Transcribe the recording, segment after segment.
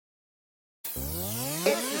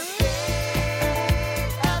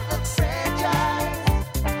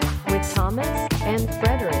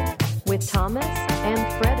Thomas and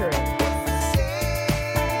Frederick.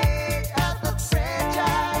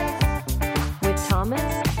 With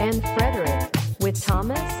Thomas and Frederick. With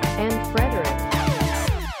Thomas and Frederick.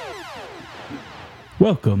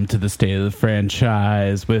 Welcome to the State of the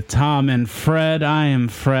Franchise with Tom and Fred. I am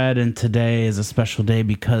Fred, and today is a special day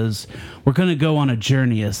because we're going to go on a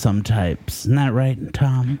journey of some types. Isn't that right,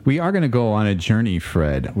 Tom? We are going to go on a journey,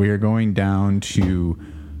 Fred. We are going down to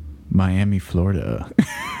Miami, Florida.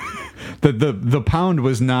 The pound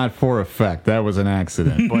was not for effect. That was an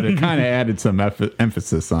accident, but it kind of added some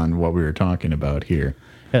emphasis on what we were talking about here.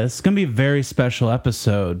 Yeah, this is going to be a very special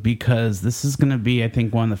episode because this is going to be, I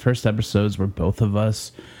think, one of the first episodes where both of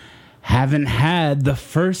us haven't had the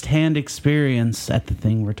first-hand experience at the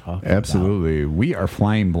thing we're talking about. Absolutely. We are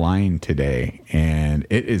flying blind today, and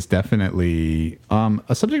it is definitely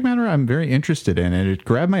a subject matter I'm very interested in, and it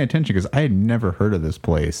grabbed my attention because I had never heard of this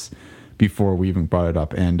place before we even brought it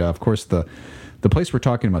up. And, of course, the place we're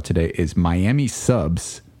talking about today is Miami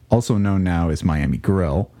Subs, also known now as Miami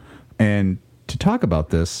Grill. And to talk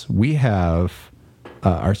about this, we have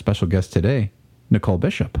our special guest today, Nicole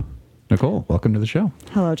Bishop. Nicole, welcome to the show.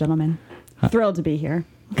 Hello, gentlemen. Thrilled to be here.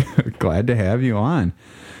 Glad to have you on.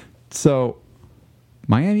 So,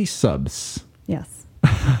 Miami Subs. Yes.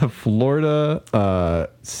 Florida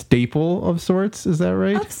staple of sorts, is that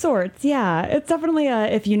right? Of sorts, yeah. It's definitely a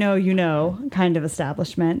if you know kind of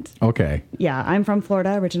establishment. Okay. Yeah, I'm from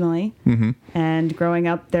Florida originally. Mm-hmm. And growing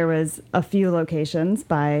up, there was a few locations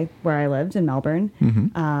by where I lived in Melbourne.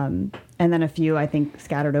 Mm-hmm. And then a few, I think,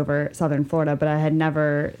 scattered over southern Florida, but I had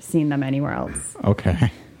never seen them anywhere else.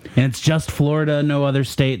 Okay. And it's just Florida? No other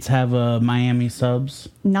states have a Miami Subs?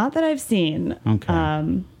 Not that I've seen.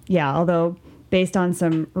 Okay. Yeah, although based on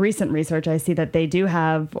some recent research, I see that they do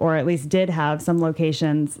have, or at least did have, some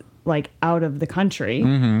locations like out of the country,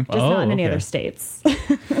 just not in any other states.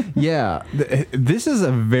 Yeah, this is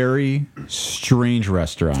a very strange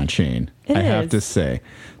restaurant chain, I have to say.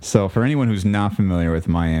 So for anyone who's not familiar with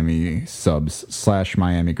Miami Subs /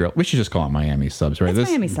 Miami Grill, we should just call it Miami Subs, right? It's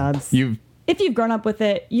Miami Subs. If you've grown up with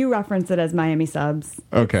it, you reference it as Miami Subs.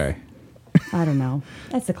 Okay. I don't know.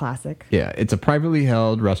 That's a classic. Yeah, it's a privately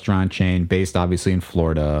held restaurant chain based obviously in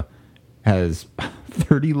Florida. Has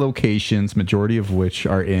 30 locations, majority of which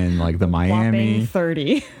are in like the Miami. Whopping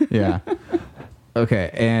 30. Yeah. Okay,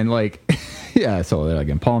 and like, yeah, so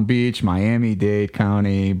again, Palm Beach, Miami-Dade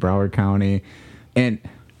County, Broward County. And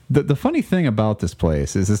the funny thing about this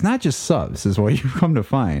place is it's not just subs, is what you come to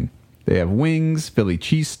find. They have wings, Philly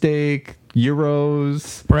cheesesteak,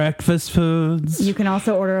 gyros, breakfast foods. You can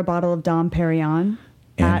also order a bottle of Dom Perignon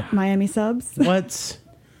at Miami Subs. What?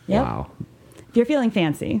 Yep. Wow. If you're feeling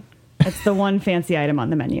fancy, that's the one fancy item on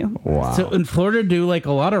the menu. Wow. So in Florida, do like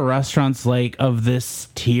a lot of restaurants like of this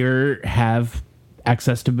tier have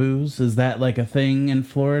access to booze? Is that like a thing in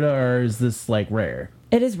Florida, or is this like rare?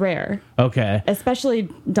 It is rare. Okay. Especially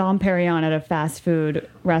Dom Perignon at a fast food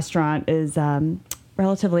restaurant is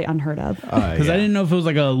relatively unheard of. Because I didn't know if it was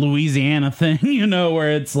like a Louisiana thing,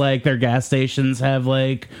 where it's like their gas stations have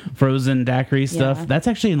like frozen daiquiri stuff. Yeah. That's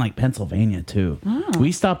actually in like Pennsylvania too. Oh.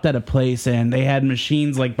 We stopped at a place and they had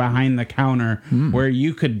machines like behind the counter where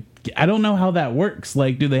you could, I don't know how that works.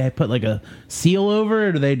 Like, do they put like a seal over it,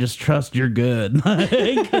 or do they just trust you're good?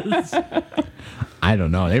 I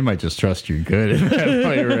don't know. They might just trust you're good at that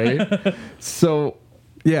point, right? So,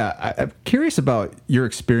 yeah, I'm curious about your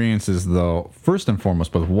experiences, though, first and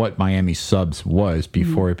foremost, with what Miami Subs was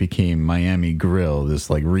before it became Miami Grill,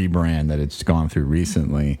 this like rebrand that it's gone through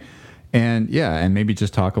recently. And yeah, and maybe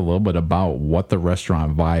just talk a little bit about what the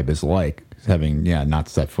restaurant vibe is like, having, not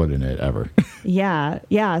set foot in it ever.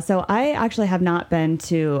 Yeah. So I actually have not been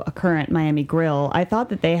to a current Miami Grill. I thought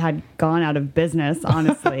that they had gone out of business,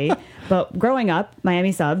 honestly. But growing up,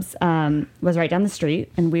 Miami Subs was right down the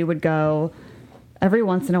street, and we would go every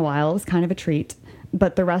once in a while. It was kind of a treat.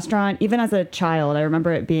 But the restaurant, even as a child, I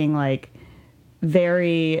remember it being like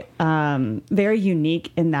very, very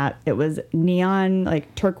unique in that it was neon,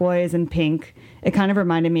 like turquoise and pink. It kind of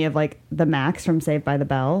reminded me of like the Max from Saved by the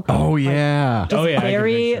Bell. Oh, yeah.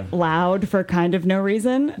 Very loud for kind of no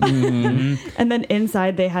reason. Mm-hmm. And then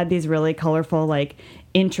inside they had these really colorful, like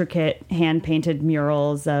intricate hand painted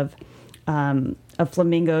murals of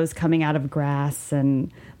flamingos coming out of grass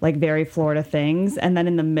and like very Florida things. And then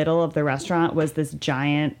in the middle of the restaurant was this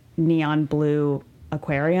giant neon blue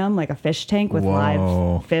aquarium, like a fish tank with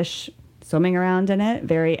live fish swimming around in it.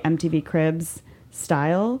 Very MTV Cribs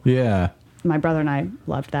style. Yeah. My brother and I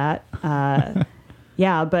loved that.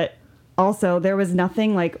 Yeah, but also there was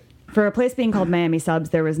nothing like for a place being called Miami Subs,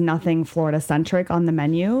 there was nothing Florida centric on the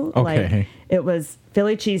menu. Okay. Like, it was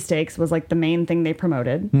Philly cheesesteaks was like the main thing they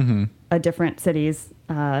promoted. Mm-hmm. A different city's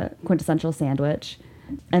quintessential sandwich,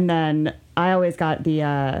 and then I always got the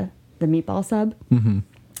meatball sub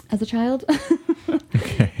as a child.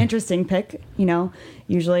 Okay. Interesting pick,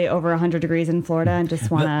 usually over 100 degrees in Florida and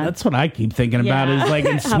just want to That's what I keep thinking about Yeah. is like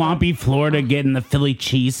in swampy Florida getting the Philly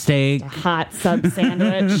cheesesteak. hot sub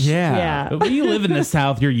sandwich. Yeah. But when you live in the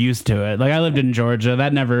South, you're used to it. Like I lived in Georgia,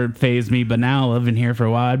 that never fazed me. But now living here for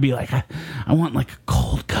a while, I'd be like, I want like a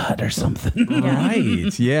cold cut or something.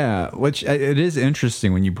 Right. Yeah. Which it is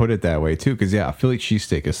interesting when you put it that way too, because a Philly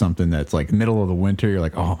cheesesteak is something that's like middle of the winter. You're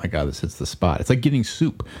like, oh my god, this hits the spot. It's like getting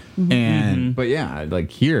soup. And but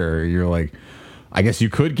like here, you're like, I guess you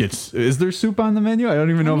could get. Is there soup on the menu? I don't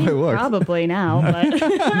even know if I looked. Probably now,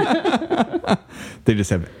 but They just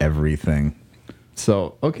have everything.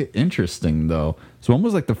 So okay, interesting though. So when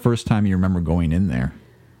was like the first time you remember going in there?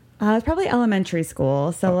 it's probably elementary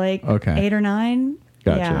school. So like okay. 8 or 9.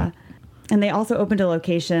 Gotcha. Yeah. And they also opened a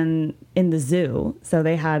location in the zoo. So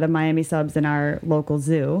they had a Miami Subs in our local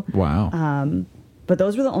zoo. Wow. But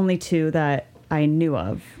those were the only 2 that I knew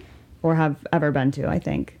of or have ever been to, I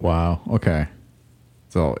think. Wow. Okay.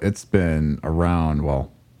 So it's been around.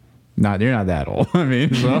 Well, you're not that old. I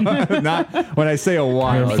mean, so not when I say a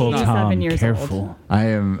while. Careful, it's not- Tom. 7 years Careful. old.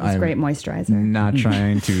 I'm Great moisturizer. not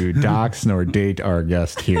trying to dox nor date our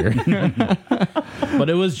guest here. But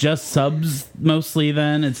it was just subs mostly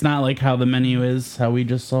then. It's not like how the menu is, how we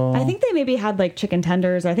just saw. I think they maybe had like chicken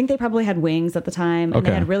tenders. I think they probably had wings at the time. And Okay.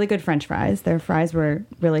 they had really good French fries. Their fries were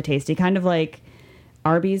really tasty. Kind of like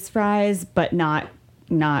Arby's fries, but not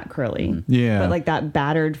curly. Yeah. But like that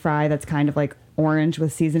battered fry that's kind of like orange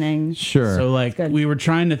with seasoning. Sure. So like good. we were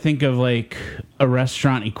trying to think of like a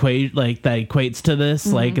restaurant that equates to this,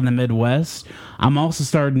 like in the Midwest. I'm also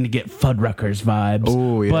starting to get Fuddruckers vibes.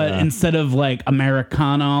 Oh, yeah. But instead of like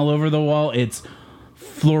Americana all over the wall, it's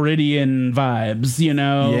Floridian vibes,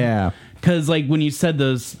 Yeah. Because like when you said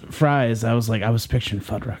those fries, I was picturing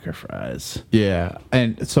Fuddrucker fries. Yeah.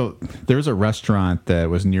 And so there's a restaurant that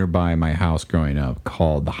was nearby my house growing up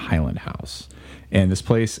called the Highland House. And this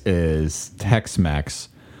place is Tex-Mex,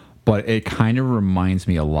 but it kind of reminds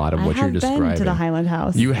me a lot of what you're describing. I've been to the Highland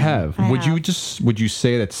House. You have. I Would have. you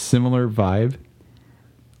say that's similar vibe?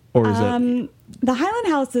 Or is it The Highland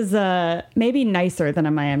House is maybe nicer than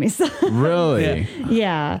a Miami Subs. really?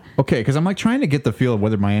 Yeah. Okay, because I'm like trying to get the feel of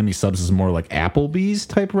whether Miami Subs is more like Applebee's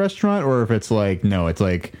type restaurant or if it's like no, it's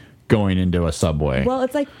like going into a Subway. Well,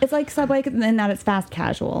 it's like Subway in that it's fast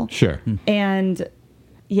casual. Sure. And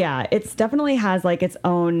yeah, it's definitely has like its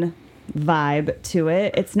own vibe to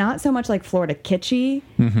it. It's not so much like Florida kitschy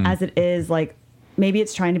as it is like maybe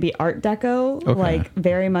it's trying to be Art Deco, Okay. like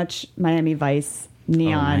very much Miami Vice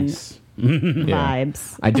neon nice.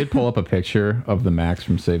 vibes. I did pull up a picture of the Max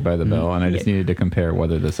from Saved by the Bell, and I just needed to compare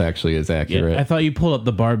whether this actually is accurate. I thought you pulled up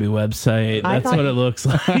the Barbie website. I That's thought- what it looks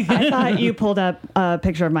like. I thought you pulled up a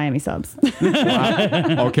picture of Miami Subs.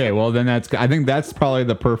 Okay, well then I think that's probably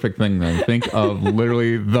the perfect thing then. Think of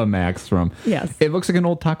literally the Max from. Yes. It looks like an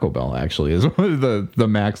old Taco Bell actually. Is what the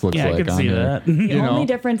Max looks Yeah, I like. could on see there. that. The You only know?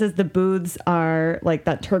 difference is the booths are like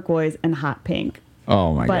that turquoise and hot pink.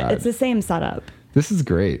 Oh my But god. it's the same setup. This is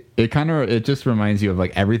great. It just reminds you of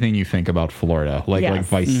like everything you think about Florida, like Yes.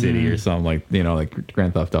 Vice City or something like like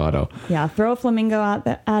Grand Theft Auto. Yeah, throw a flamingo out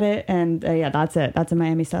at it, and yeah, that's it. That's a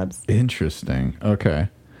Miami Subs. Interesting. Okay.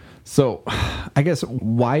 So, I guess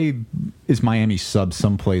why is Miami Sub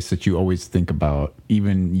someplace that you always think about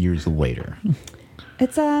even years later?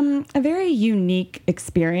 It's a very unique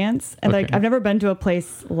experience, and like Okay. I've never been to a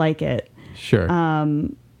place like it, Sure.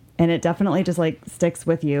 and it definitely just like sticks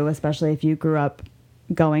with you, especially if you grew up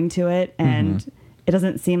going to it, and it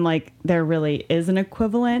doesn't seem like there really is an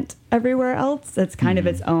equivalent everywhere else. It's kind of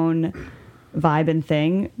its own vibe and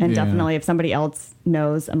thing, and Yeah. definitely if somebody else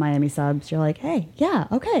knows a Miami Subs, you're like, hey, yeah,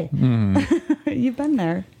 okay, you've been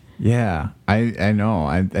there. Yeah, I know.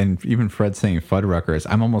 And even Fred saying Fuddruckers,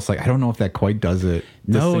 I'm almost like, I don't know if that quite does it.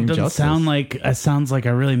 the No, same it doesn't justice. sound like. It sounds like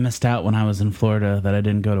I really missed out when I was in Florida that I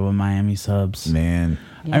didn't go to a Miami Subs. Man.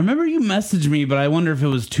 I remember you messaged me, but I wonder if it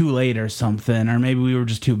was too late or something, or maybe we were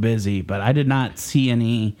just too busy. But I did not see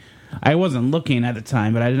any. I wasn't looking at the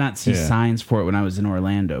time, but I did not see Yeah. signs for it when I was in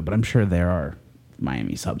Orlando. But I'm sure there are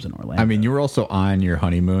Miami Subs in Orlando. I mean, you were also on your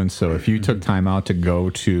honeymoon, so if you took time out to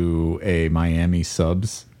go to a Miami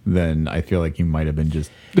Subs, then I feel like you might have been just.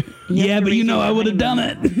 Yeah, but you know redo I your would have done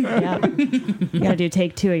it. Yeah. You got to do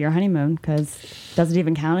take 2 of your honeymoon because does it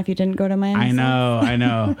even count if you didn't go to Miami? I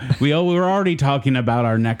know. We were already talking about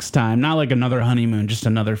our next time, not like another honeymoon, just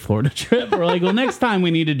another Florida trip. We're like, well, next time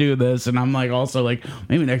we need to do this, and I'm like, also like,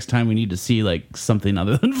 maybe next time we need to see like something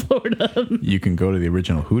other than Florida. You can go to the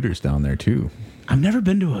original Hooters down there too. I've never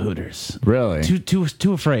been to a Hooters. Really?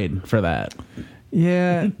 Too afraid for that.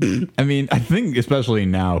 Yeah. I mean, I think especially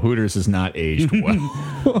now, Hooters is not aged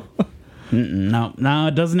well. No,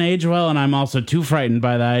 it doesn't age well, and I'm also too frightened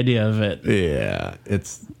by the idea of it. Yeah,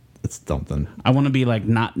 it's something. I want to be like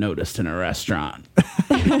not noticed in a restaurant.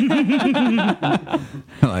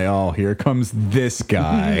 Like, oh, here comes this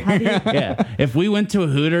guy. Yeah, if we went to a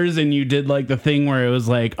Hooters and you did like the thing where it was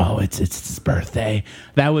like, oh, it's his birthday,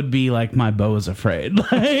 that would be like my Beau is afraid. Like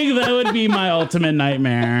that would be my ultimate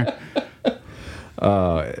nightmare.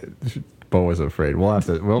 Beau was afraid.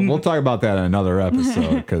 We'll talk about that in another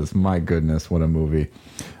episode because my goodness, what a movie.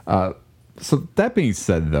 So that being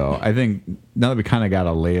said, though, I think now that we kind of got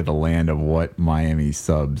a lay of the land of what Miami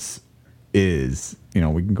Subs is, we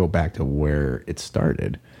can go back to where it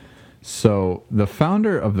started. So the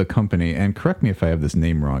founder of the company, and correct me if I have this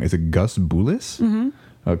name wrong, is it Gus Boulis? Mm-hmm.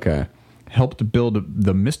 Okay. Helped build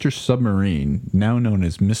the Mr. Submarine, now known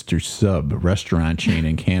as Mr. Sub, restaurant chain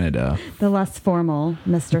in Canada. The less formal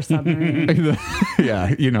Mr. Submarine.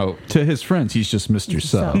 Yeah, to his friends, he's just Mr.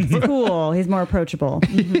 Sub. He's cool. He's more approachable.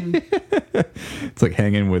 Mm-hmm. It's like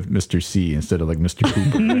hanging with Mr. C instead of like Mr.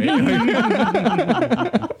 Cooper,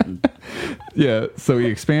 right? Yeah, so he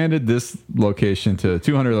expanded this location to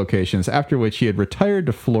 200 locations, after which he had retired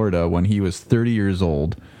to Florida when he was 30 years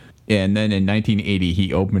old. And then in 1980,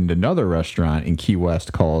 he opened another restaurant in Key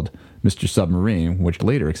West called Mr. Submarine, which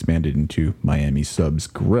later expanded into Miami Subs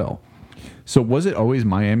Grill. So was it always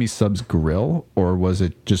Miami Subs Grill, or was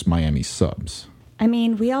it just Miami Subs? I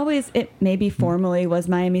mean, it maybe formally was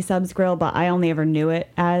Miami Subs Grill, but I only ever knew it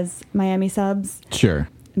as Miami Subs. Sure.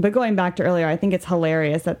 But going back to earlier, I think it's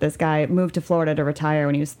hilarious that this guy moved to Florida to retire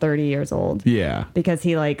when he was 30 years old. Yeah. Because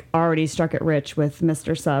he already struck it rich with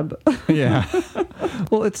Mr. Sub. Yeah.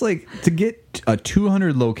 Well, it's like to get a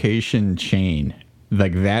 200 location chain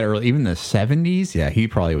like that, or even the 70s. Yeah, he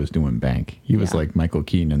probably was doing bank. He was like Michael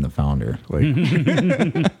Keaton and the founder. Like,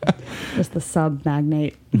 just the sub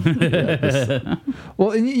magnate.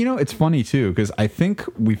 Well, and it's funny too, because I think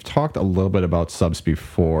we've talked a little bit about subs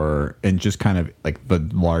before, and just kind of like the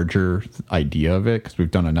larger idea of it. Because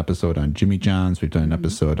we've done an episode on Jimmy John's. We've done an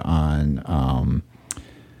episode on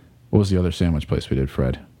what was the other sandwich place we did,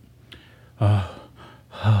 Fred?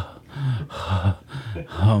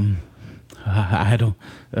 I don't.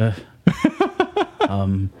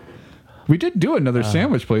 We did do another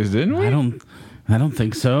sandwich place, didn't we? I don't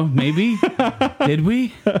think so. Maybe did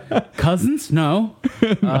we? Cousins? No.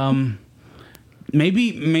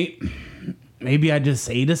 Maybe I just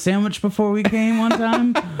ate a sandwich before we came one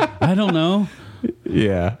time. I don't know.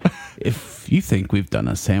 Yeah. If you think we've done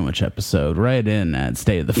a sandwich episode, write in at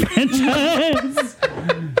State of the Franchise.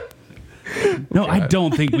 No, I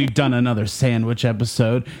don't think we've done another sandwich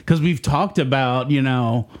episode because we've talked about,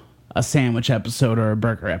 a sandwich episode or a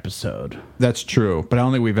burger episode. That's true, but I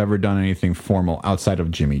don't think we've ever done anything formal outside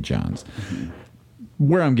of Jimmy John's.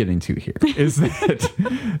 Where I'm getting to here is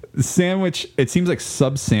that sandwich, it seems like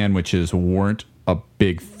sub sandwiches weren't a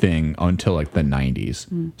big thing until like the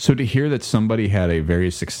 90s. So to hear that somebody had a very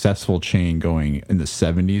successful chain going in the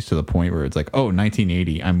 70s to the point where it's like, oh,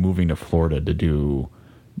 1980, I'm moving to Florida to do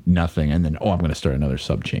nothing, and then I'm going to start another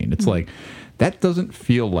sub chain. It's like that doesn't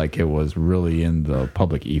feel like it was really in the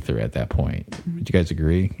public ether at that point. Would you guys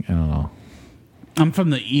agree? I don't know. I'm from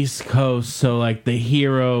the East Coast, so like the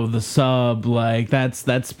hero, the sub, like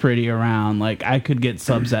that's pretty around. Like I could get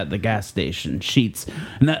subs at the gas station. Sheets,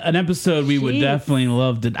 an episode we would definitely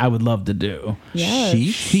love to. I would love to do. Yes.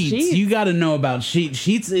 Sheets. You got to know about Sheets.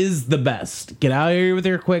 Sheets is the best. Get out here with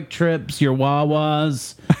your quick trips, your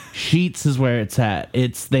Wawas. Sheets is where it's at.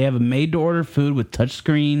 They have a made to order food with touch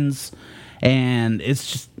screens, and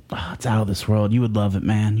it's just it's out of this world. You would love it,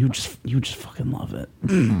 man. You would just fucking love it.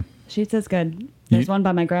 Sheets is good. There's one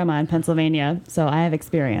by my grandma in Pennsylvania, so I have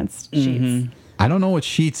experienced Sheets. I don't know what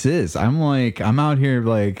Sheets is. I'm out here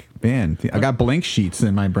like, man, I got blank sheets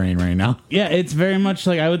in my brain right now. Yeah, it's very much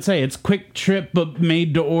like I would say it's quick trip, but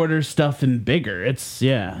made to order stuff and bigger.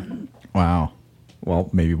 Wow. Well,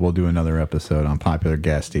 maybe we'll do another episode on popular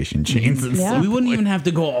gas station chains. Yeah. We wouldn't even have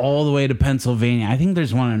to go all the way to Pennsylvania. I think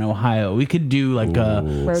there's one in Ohio. We could do like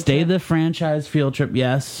a State of the Franchise field trip.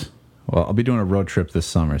 Yes. Well, I'll be doing a road trip this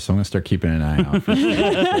summer, so I'm going to start keeping an eye out for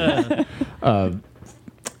sure.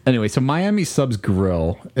 Anyway, so Miami Subs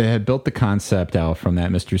Grill, it had built the concept out from that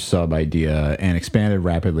Mr. Sub idea and expanded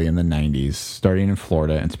rapidly in the 90s, starting in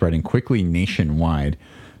Florida and spreading quickly nationwide.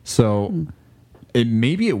 So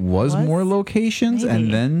maybe it was more locations Maybe.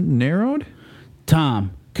 and then narrowed?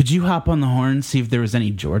 Tom, could you hop on the horn and see if there was any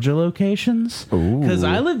Georgia locations? Because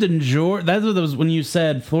I lived in Georgia. That's what was when you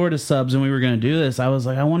said Florida Subs and we were going to do this. I was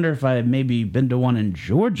like, I wonder if I had maybe been to one in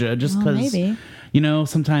Georgia, just because, maybe.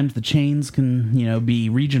 Sometimes the chains can, be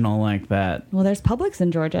regional like that. Well, there's Publix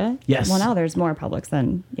in Georgia. Yes. Well, now there's more Publix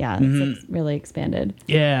than, it's really expanded.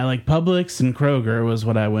 Yeah, like Publix and Kroger was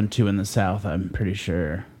what I went to in the South, I'm pretty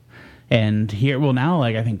sure. And here, well, now,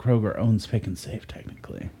 I think Kroger owns Pick and Save,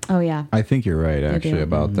 technically. Oh, yeah. I think you're right, actually, do.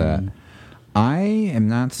 about that. I am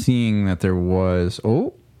not seeing that there was...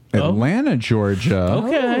 Atlanta, Georgia.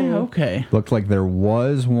 Okay. Looked like there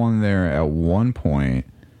was one there at one point,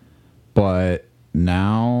 but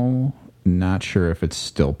now not sure if it's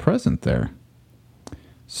still present there.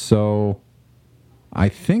 So I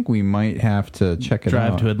think we might have to check it out.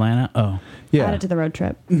 Drive to Atlanta? Oh. Yeah. Add it to the road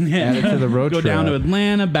trip. Add it to the road Go trip. down to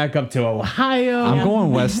Atlanta, back up to Ohio. I'm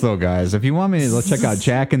going west, though, guys. If you want me to, let's check out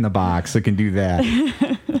Jack in the Box. I can do that.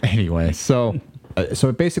 Anyway, so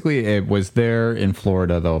basically it was there in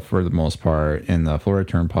Florida, though, for the most part, in the Florida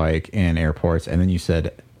Turnpike and airports. And then you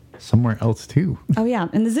said somewhere else, too. Oh, yeah.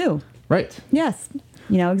 In the zoo. Right. Yes.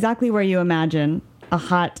 Exactly where you imagine a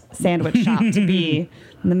hot sandwich shop to be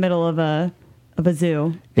in the middle of a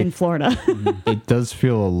zoo in Florida. It does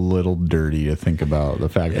feel a little dirty to think about the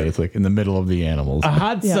fact that it's in the middle of the animals. A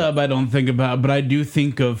hot sub I don't think about, but I do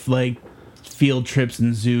think of field trips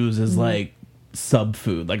and zoos as sub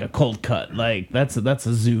food, like a cold cut. That's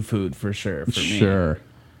a zoo food for sure for me. Sure.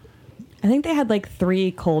 I think they had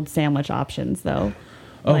 3 cold sandwich options, though.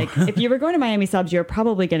 If you were going to Miami Subs, you're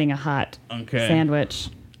probably getting a hot sandwich.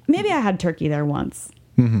 Maybe I had turkey there once.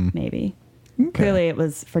 Maybe. Okay. Clearly, it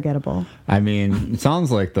was forgettable. I mean, it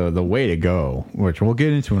sounds like the way to go, which we'll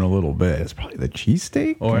get into in a little bit, is probably the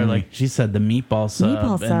cheesesteak. Or like she said, the meatball sub.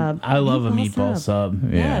 Meatball sub. I love a Meatball meatball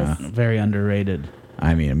sub. Yeah. Yes. Very underrated.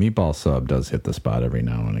 I mean, a meatball sub does hit the spot every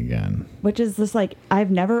now and again. Which is just I've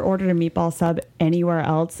never ordered a meatball sub anywhere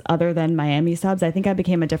else other than Miami Subs. I think I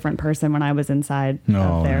became a different person when I was inside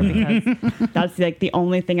of there because that's the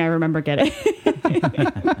only thing I remember getting.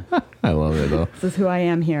 I love it, though. This is who I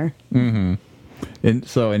am here. Mm-hmm. And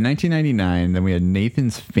so in 1999, then we had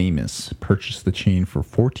Nathan's Famous purchase the chain for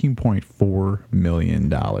 $14.4 million.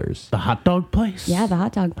 The hot dog place? Yeah, the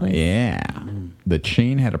hot dog place. Yeah. The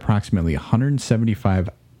chain had approximately 175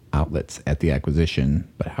 outlets at the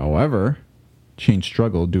acquisition, but however, chain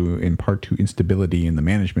struggled due in part to instability in the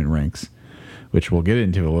management ranks, which we'll get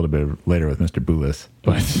into a little bit later with Mr. Boulis.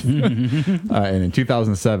 But and in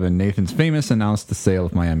 2007, Nathan's Famous announced the sale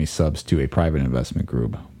of Miami Subs to a private investment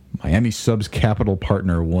group, Miami Subs Capital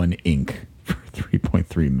Partner One Inc. for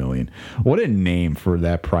 $3.3 million. What a name for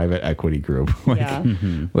that private equity group!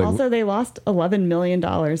 Also, they lost $11 million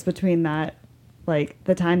between that,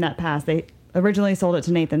 the time that passed. They originally sold it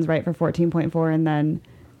to Nathan's for 14.4, and then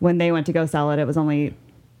when they went to go sell it, it was only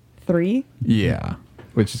 3. Yeah,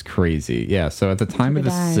 which is crazy. Yeah, so at the time of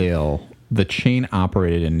the sale, the chain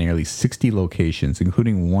operated in nearly 60 locations,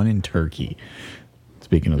 including one in Turkey.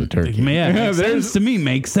 Speaking of the turkey. Yeah, to me,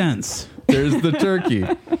 makes sense. There's the turkey.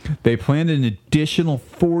 They planned an additional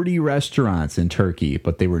 40 restaurants in Turkey,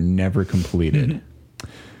 but they were never completed.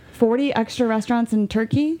 40 extra restaurants in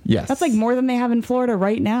Turkey? Yes. That's more than they have in Florida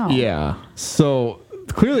right now. Yeah. So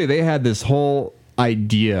clearly they had this whole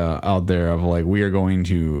idea out there of we are going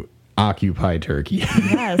to occupy Turkey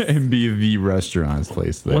and be the restaurants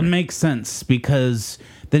place there. Well, it makes sense because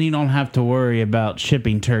then you don't have to worry about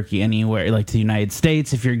shipping turkey anywhere, to the United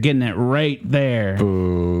States, if you're getting it right there.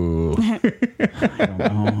 Ooh. I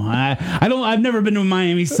don't know. I've never been to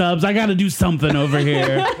Miami Subs. I got to do something over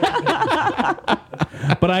here.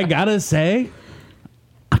 But I gotta say,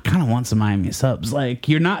 I kind of want some Miami Subs.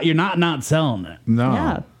 You're not selling it. No.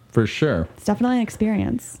 Yeah. For sure. It's definitely an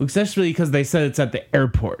experience. Especially because they said it's at the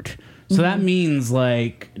airport. So that means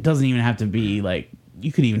it doesn't even have to be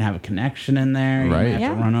you could even have a connection in there. You Right. don't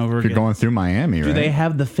have to run over. If you're going through Miami, right? Do they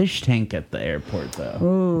have the fish tank at the airport though?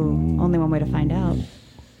 Ooh. Only one way to find out.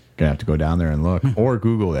 Gonna have to go down there and look or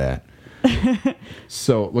Google that.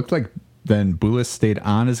 So it looked like then Boulis stayed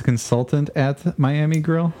on as a consultant at Miami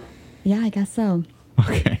Grill. Yeah, I guess so.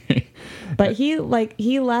 Okay. But he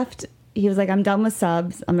left. He was I'm done with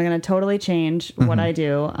subs. I'm going to totally change what I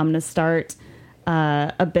do. I'm going to start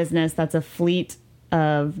a business that's a fleet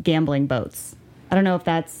of gambling boats. I don't know if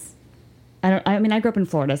that's... I mean, I grew up in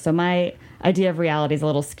Florida, so my idea of reality is a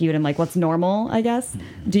little skewed and what's normal, I guess.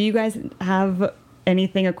 Do you guys have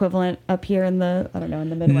anything equivalent up here in the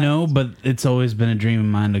Midwest? No, but it's always been a dream of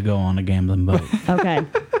mine to go on a gambling boat. Okay.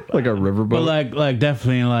 Like a riverboat? But like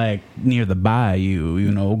definitely like near the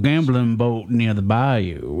bayou, gambling boat near the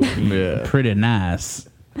bayou. Yeah. Pretty nice.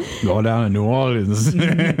 Go down to New Orleans.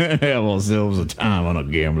 Have ourselves a time on a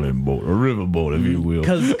gambling boat, a riverboat, if you will.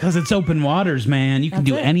 Because it's open waters, man. You can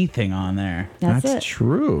That's do it. anything on there. That's it.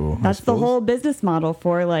 true. I That's the suppose. whole business model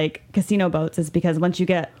for like casino boats, is because once you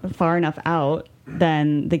get far enough out,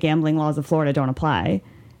 then the gambling laws of Florida don't apply.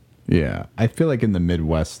 Yeah, I feel like in the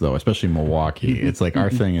Midwest, though, especially Milwaukee, it's like our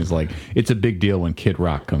thing is like it's a big deal when Kid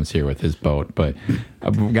Rock comes here with his boat, but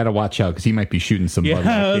we got to watch out because he might be shooting some. Yeah, Bud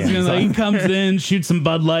Light I was cans. gonna say, he comes in, shoots some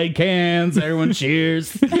Bud Light cans, everyone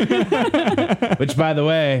cheers. Which, by the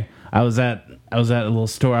way, I was at a little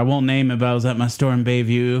store. I won't name it, but I was at my store in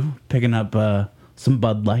Bayview picking up some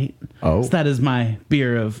Bud Light. Oh. So that is my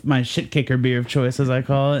shit kicker beer of choice, as I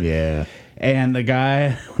call it. Yeah. And the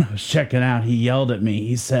guy, when I was checking out, he yelled at me.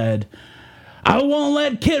 He said, "I won't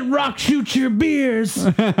let Kid Rock shoot your beers."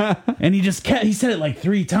 And he said it like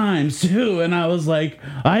 3 times too. And I was like,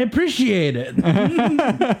 I appreciate it.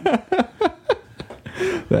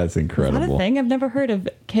 That's Is that incredible. a thing? I've never heard of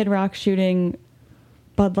Kid Rock shooting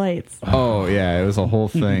Bud Lights. Oh yeah, it was a whole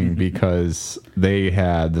thing because they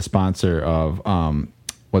had the sponsor of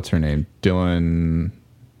what's her name? Dylan.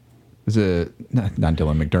 Is it not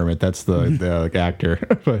Dylan McDermott? That's the actor.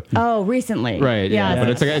 But, Oh, recently. right. Yeah. But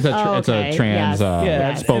it's a trans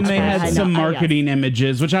Yes. And they spokesperson. had some Yes. marketing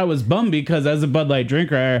images, which I was bummed because as a Bud Light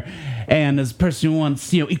drinker and as a person who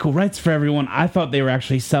wants equal rights for everyone, I thought they were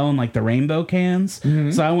actually selling like the rainbow cans.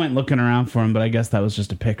 So I went looking around for them, but I guess that was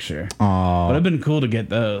just a picture. Aw. But it'd been cool to get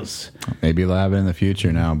those. Maybe they'll have it in the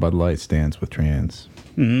future now. Bud Light stands with trans.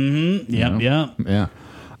 Yep. Yeah.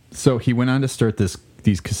 So he went on to start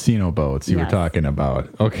these casino boats you were Yes. talking about.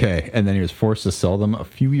 Okay. And then he was forced to sell them a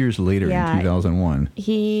few years later Yeah. in 2001.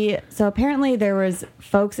 So apparently there was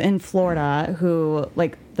folks in Florida who,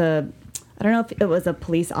 like, I don't know if it was a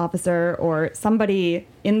police officer or somebody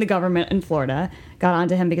in the government in Florida got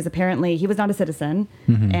onto him because apparently he was not a citizen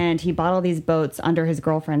and he bought all these boats under his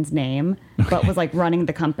girlfriend's name, but was like running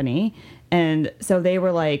the company. And so they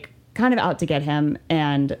were like kind of out to get him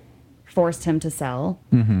and forced him to sell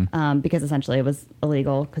because essentially it was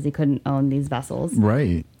illegal because he couldn't own these vessels.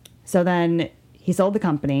 Right. So then he sold the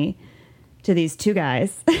company to these 2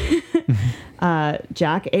 guys,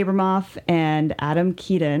 Jack Abramoff and Adam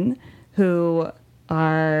Keaton, who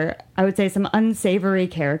are, I would say, some unsavory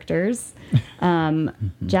characters.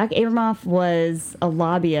 Jack Abramoff was a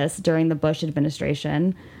lobbyist during the Bush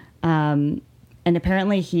administration, and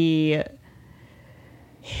apparently he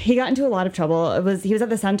got into a lot of trouble. He was at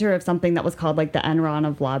the center of something that was called like the Enron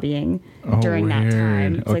of lobbying during that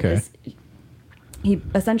time. weird. It's like Okay. he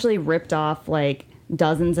essentially ripped off like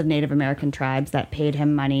dozens of Native American tribes that paid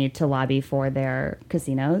him money to lobby for their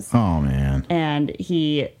casinos. Oh man. And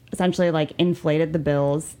he essentially like inflated the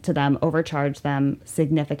bills to them, overcharged them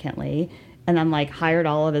significantly, and then like hired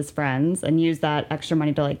all of his friends and used that extra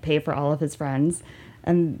money to like pay for all of his friends,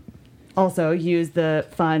 and also used the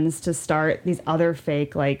funds to start these other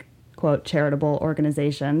fake like quote charitable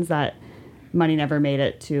organizations that money never made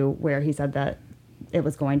it to where he said that it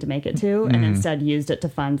was going to make it to, and instead used it to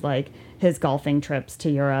fund like his golfing trips to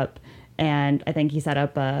Europe. And I think he set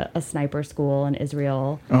up a sniper school in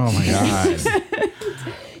Israel. Oh my god.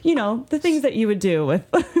 The things that you would do with.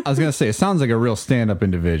 I was gonna say it sounds like a real stand-up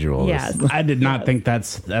individual. Yes. I did not think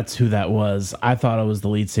that's who that was. I thought it was the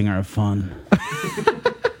lead singer of Fun.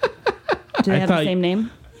 Do they I have the thought- same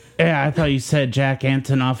name? Yeah, I thought you said Jack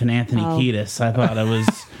Antonoff and Anthony Oh. Kiedis. I thought it was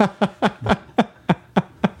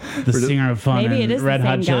the singer of Fun Maybe it and is the Red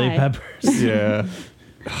Hot same Chili guy. Peppers. Yeah.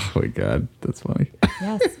 Oh my god, that's funny.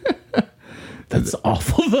 Yes. That's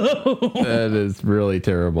awful though. That is really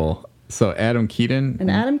terrible. So Adam Keaton.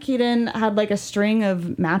 And Adam Keaton had like a string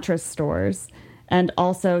of mattress stores and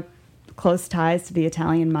also close ties to the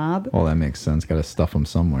Italian mob. Well, that makes sense. Got to stuff them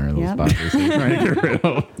somewhere. Those Yep. bodies they're trying to get rid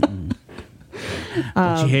of.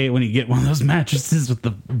 Don't you hate when you get one of those mattresses with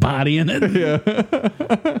the body in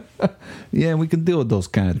it? Yeah, we can deal with those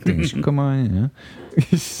kind of things. Come on,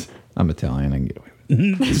 yeah. I'm Italian. I can get away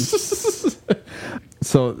with it.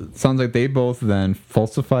 So it sounds like they both then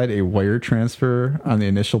falsified a wire transfer on the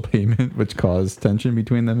initial payment, which caused tension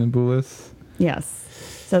between them and Boulis.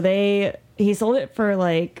 Yes. So he sold it for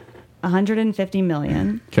like $150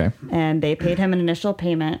 million. Okay. And they paid him an initial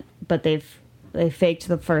payment, but they faked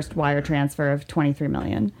the first wire transfer of $23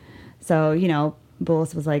 million. So,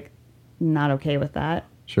 Boulis was like not okay with that.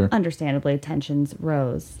 Sure. Understandably, tensions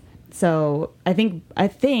rose. So I think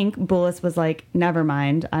Bullis was like, never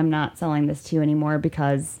mind, I'm not selling this to you anymore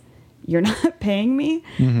because you're not paying me.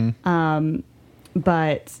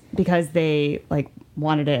 But because they like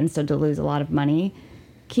wanted it and stood to lose a lot of money,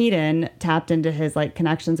 Keaton tapped into his like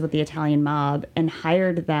connections with the Italian mob and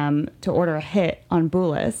hired them to order a hit on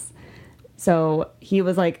Bullis. So he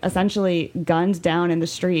was like essentially gunned down in the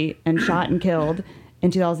street and shot and killed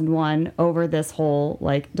in 2001 over this whole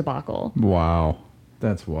like debacle. Wow.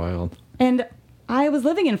 That's wild. And I was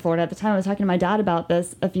living in Florida at the time. I was talking to my dad about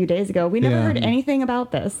this a few days ago. We never heard anything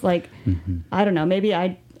about this. Like, I don't know. Maybe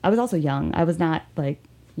I was also young. I was not like,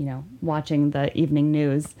 watching the evening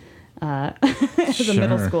news as a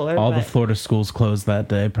middle schooler. All the Florida schools closed that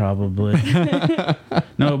day, probably.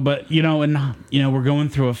 No, but, we're going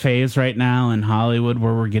through a phase right now in Hollywood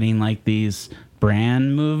where we're getting like these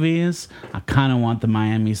brand movies. I kind of want the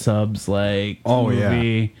Miami Subs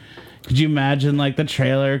movie. Could you imagine like the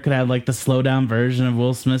trailer could have like the slow down version of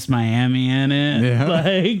Will Smith's Miami in it? Yeah.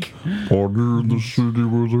 Like Party in the city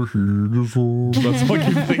was a huge. That's what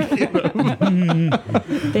you're thinking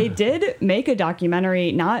of. They did make a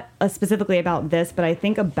documentary, not specifically about this, but I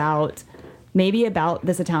think maybe about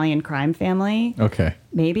this Italian crime family. Okay.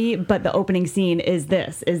 Maybe, but the opening scene is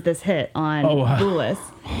this hit on Bullis.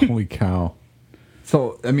 Holy cow.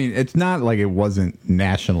 So, I mean, it's not like it wasn't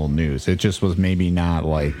national news. It just was maybe not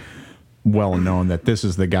like well known that this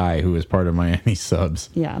is the guy who is part of Miami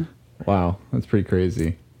Subs. Yeah. Wow, that's pretty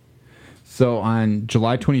crazy. So on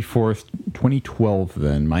July 24th, 2012,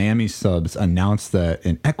 then, Miami Subs announced that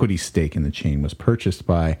an equity stake in the chain was purchased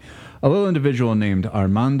by a little individual named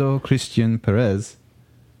Armando Christian Perez,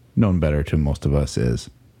 known better to most of us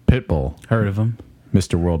as Pitbull. Heard of him.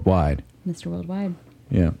 Mr. Worldwide. Mr. Worldwide.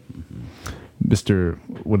 Yeah. Mr.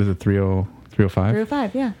 What is it, 305?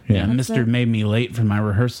 305, yeah. Yeah, That's Mr. made me late for my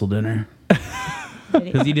rehearsal dinner.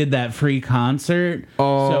 Because he did that free concert.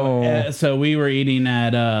 Oh. So we were eating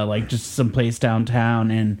at like just some place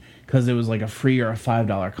downtown, and because it was like a free or a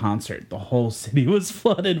 $5 concert, the whole city was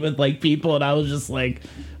flooded with like people, and I was just like,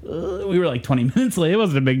 we were like 20 minutes late. It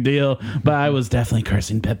wasn't a big deal, but I was definitely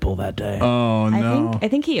cursing Pitbull that day. Oh, no. I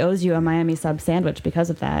think he owes you a Miami Sub sandwich because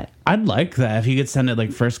of that. I'd like that if you could send it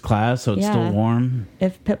like first class so it's Yeah. still warm.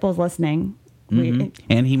 If Pitbull's listening, And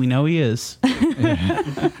we know he is.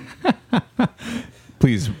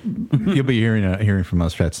 Please, you'll be hearing from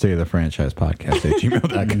us at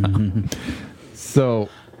stateofthefranchisepodcast@gmail.com. So,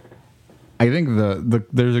 I think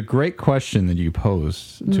there's a great question that you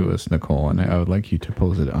posed to us, Nicole, and I would like you to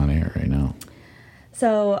pose it on air right now.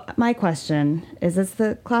 So my question is, it's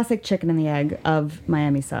the classic chicken and the egg of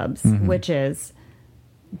Miami Subs, which is,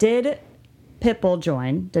 did Pitbull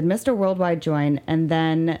join? Did Mr. Worldwide join? And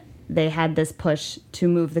then they had this push to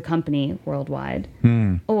move the company worldwide?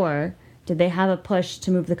 Or did they have a push to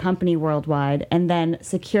move the company worldwide and then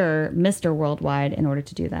secure Mr. Worldwide in order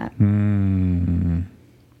to do that?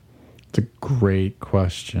 It's a great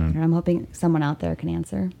question. I'm hoping someone out there can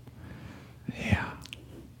answer. Yeah.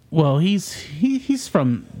 Well, he's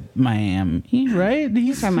from Miami, right?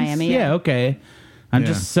 He's from Miami, Yeah, yeah. okay.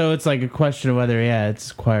 So it's like a question of whether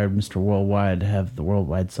it's acquired Mr. Worldwide to have the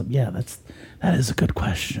worldwide sub. Yeah, that is a good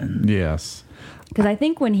question. Yes. Because I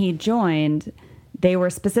think when he joined, they were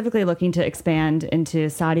specifically looking to expand into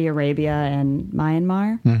Saudi Arabia and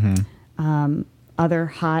Myanmar, other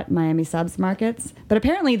hot Miami Subs markets. But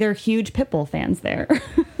apparently they're huge Pitbull fans there.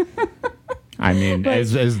 I mean,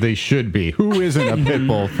 as they should be. Who isn't a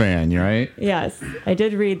Pitbull fan, right? Yes, I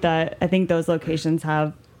did read that. I think those locations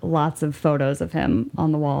have lots of photos of him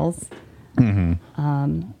on the walls to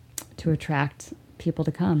attract people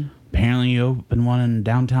to come. Apparently, you open one in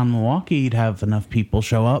downtown Milwaukee, you'd have enough people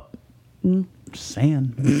show up. Just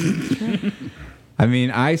saying. I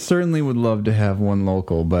mean, I certainly would love to have one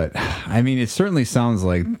local, but I mean, it certainly sounds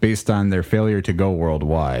like, based on their failure to go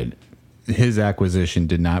worldwide, his acquisition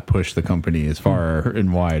did not push the company as far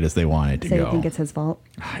and wide as they wanted to So go. you think it's his fault?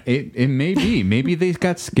 It may be. Maybe they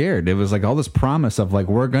got scared. It was like all this promise of like,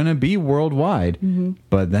 we're going to be worldwide,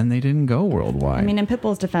 but then they didn't go worldwide. I mean, in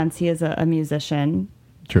Pitbull's defense, he is a musician.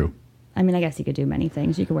 True. I mean, I guess you could do many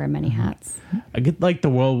things. You could wear many hats. I get like the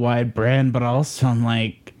worldwide brand, but also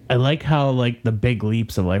I like how like the big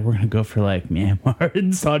leaps of like we're gonna go for like Myanmar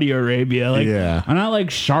and Saudi Arabia. Like, Yeah. I'm not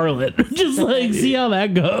like Charlotte. Just like see how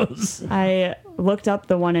that goes. I looked up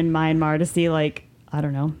the one in Myanmar to see, like, I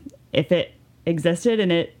don't know if it existed,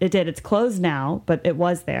 and it did. It's closed now, but it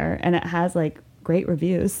was there, and it has like great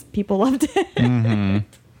reviews. People loved it.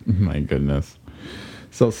 My goodness.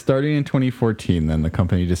 So starting in 2014, then the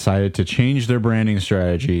company decided to change their branding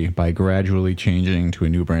strategy by gradually changing to a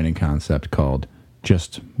new branding concept called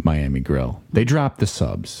just Miami Grill. They dropped the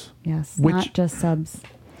subs. Yes, Which- not just subs.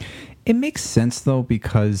 It makes sense, though,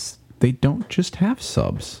 because they don't just have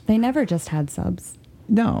subs. They never just had subs.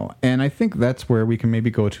 No, and I think that's where we can maybe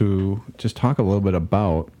go to just talk a little bit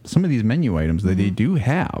about some of these menu items that they do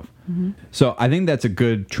have. So I think that's a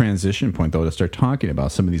good transition point, though, to start talking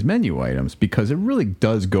about some of these menu items, because it really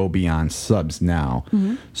does go beyond subs now.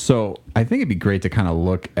 So I think it'd be great to kind of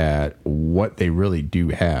look at what they really do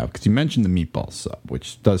have, because you mentioned the meatball sub,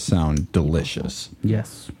 which does sound delicious.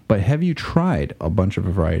 Yes. But have you tried a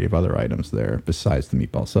variety of other items there besides the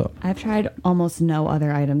meatball sub? I've tried almost no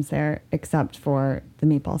other items there except for the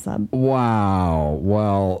meatball sub. Wow.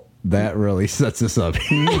 Well, that really sets us up.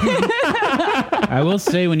 I will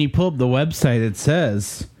say, when you pull up the website, it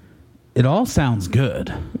says it all sounds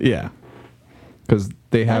good. Yeah. Because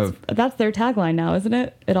they have That's their tagline now, isn't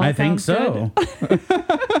it? It all I think sounds so. good.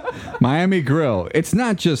 Miami Grill. It's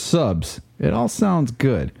not just subs. It all sounds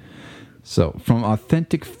good. So, from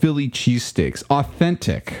authentic Philly cheesesteaks.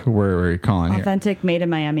 Authentic, where we're calling here. Authentic, made in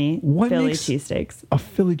Miami, What Philly makes- cheesesteaks. A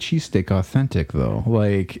Philly cheesesteak authentic, though?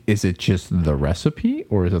 Like, is it just the recipe?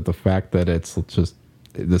 Or is it the fact that it's just,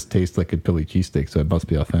 this tastes like a Philly cheesesteak, so it must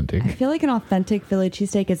be authentic? I feel like an authentic Philly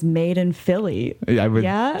cheesesteak is made in Philly. I would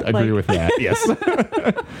Yeah, agree like- with that, yes.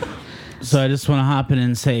 So I just want to hop in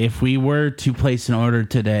and say, if we were to place an order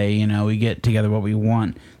today, we get together what we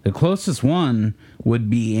want. The closest one would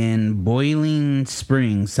be in Boiling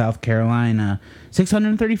Springs, South Carolina,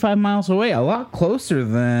 635 miles away, a lot closer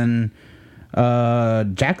than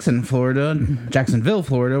Jacksonville,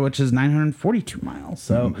 Florida, which is 942 miles.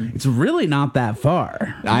 So it's really not that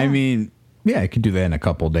far. I mean, yeah, I could do that in a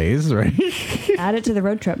couple days, right? Add it to the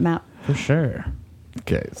road trip map. For sure.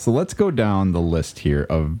 Okay, so let's go down the list here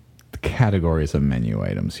of the categories of menu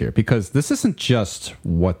items here, because this isn't just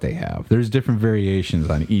what they have. There's different variations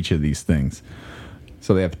on each of these things.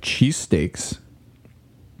 So they have cheesesteaks,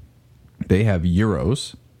 they have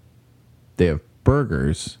gyros, they have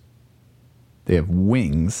burgers, they have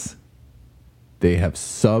wings, they have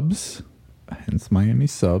subs, hence Miami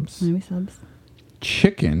subs, Miami subs.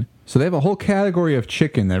 chicken. So they have a whole category of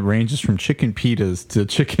chicken that ranges from chicken pitas to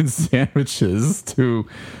chicken sandwiches to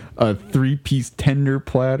a 3-piece tender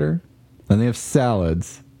platter. Then they have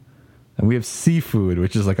salads. And we have seafood,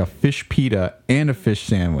 which is like a fish pita and a fish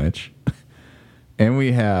sandwich. And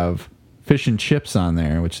we have fish and chips on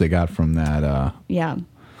there, which they got from that, Yeah.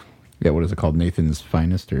 what is it called? Nathan's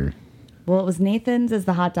Finest or Well, it was Nathan's is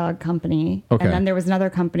the hot dog company. Okay. And then there was another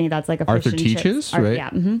company that's like a Arthur fish and Teaches, chips. right? Yeah.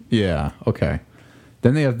 Mm-hmm. Yeah, okay.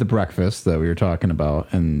 Then they have the breakfast that we were talking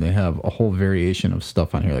about, and they have a whole variation of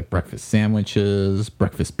stuff on here, like breakfast sandwiches,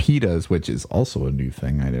 breakfast pitas, which is also a new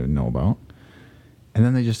thing I didn't know about. And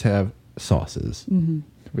then they just have sauces,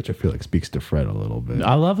 which I feel like speaks to Fred a little bit.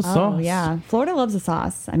 I love a sauce. Oh, yeah. Florida loves a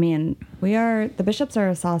sauce. I mean, the Bishops are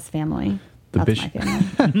a sauce family. The That's my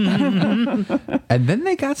family. And then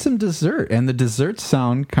they got some dessert, and the desserts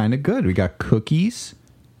sound kind of good. We got cookies,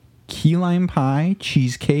 key lime pie,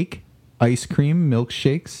 cheesecake, ice cream,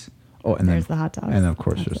 milkshakes. Oh, and There's then the hot dogs. And of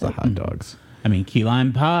course, That's there's the it. hot dogs. I mean, key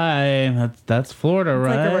lime pie, that's Florida, It's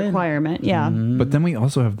right? like a requirement. Yeah. But then we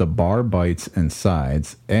also have the bar bites and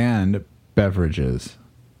sides and beverages,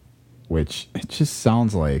 which it just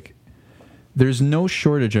sounds like there's no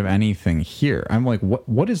shortage of anything here. I'm like,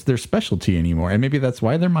 what is their specialty anymore? And maybe that's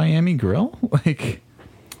why they're Miami Grill. Like,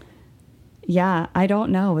 Yeah. I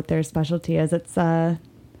don't know what their specialty is. It's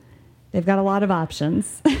they've got a lot of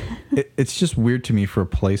options. it's just weird to me for a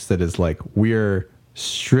place that is like, we're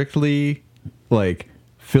strictly like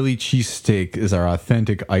Philly cheesesteak is our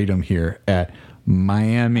authentic item here at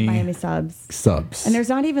Miami subs. Subs. And there's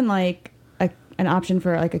not even like an option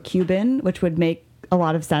for like a Cuban, which would make a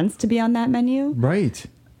lot of sense to be on that menu. Right.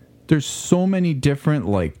 There's so many different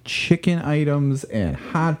like chicken items and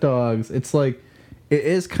hot dogs. It's like, it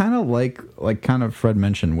is kind of like kind of Fred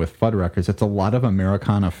mentioned with Fuddruckers. It's a lot of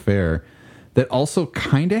Americana fare that also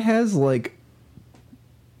kind of has like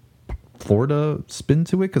Florida spin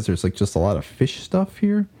to it, because there's like just a lot of fish stuff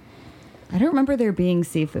here. I don't remember there being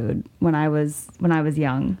seafood when I was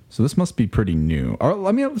young. So this must be pretty new. Or,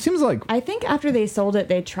 I mean, it seems like I think after they sold it,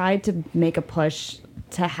 they tried to make a push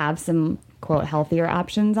to have some quote healthier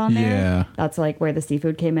options on there. Yeah. That's like where the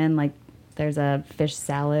seafood came in. Like there's a fish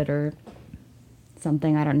salad or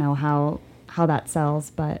something. I don't know how that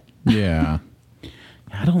sells, but yeah.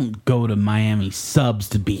 I don't go to Miami subs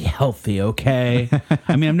to be healthy, okay?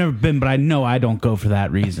 I mean, I've never been, but I know I don't go for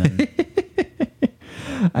that reason.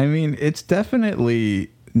 I mean, it's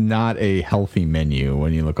definitely not a healthy menu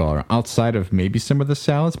when you look all around, outside of maybe some of the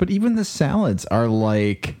salads, but even the salads are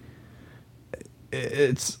like,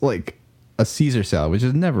 it's like a Caesar salad, which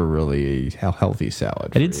is never really a healthy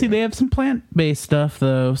salad. I did see they have some plant-based stuff,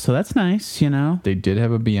 though, so that's nice, you know? They did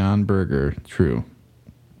have a Beyond Burger, true.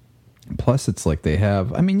 Plus, it's like they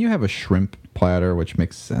have, I mean, you have a shrimp platter, which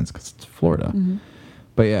makes sense because it's Florida. Mm-hmm.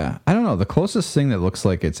 But yeah, I don't know. The closest thing that looks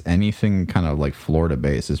like it's anything kind of like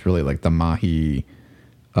Florida-based is really like the mahi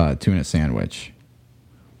tuna sandwich,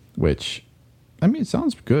 which, I mean, it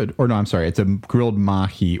sounds good. Or no, I'm sorry. It's a grilled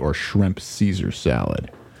mahi or shrimp Caesar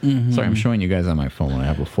salad. Mm-hmm. Sorry, I'm showing you guys on my phone when I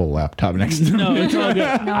have a full laptop next to me. No, it's all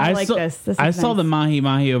good. No, I like this. This is I saw nice. the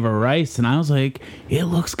mahi over rice, and I was like, it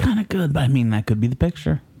looks kind of good. But I mean, that could be the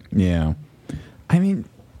picture. Yeah. I mean,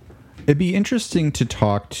 it'd be interesting to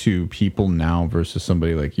talk to people now versus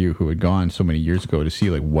somebody like you who had gone so many years ago to see,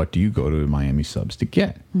 like, what do you go to Miami Subs to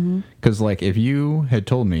get? Because, like, if you had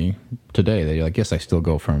told me today that you're like, yes, I still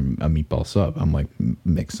go from a meatball sub, I'm like,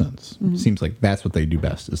 makes sense. Seems like that's what they do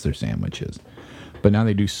best is their sandwiches. But now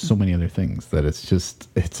they do so many other things that it's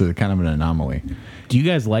a kind of an anomaly. Do you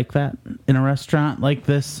guys like that in a restaurant like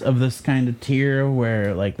this, of this kind of tier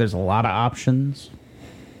where, like, there's a lot of options?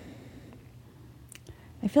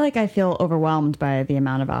 I feel like I feel overwhelmed by the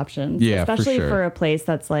amount of options. Yeah, for especially sure. a place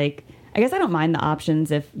that's like, I guess I don't mind the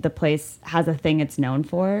options if the place has a thing it's known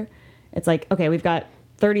for. It's like, okay, we've got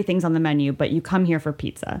 30 things on the menu, but you come here for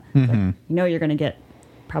pizza. It's like, you know you're going to get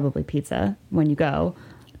probably pizza when you go.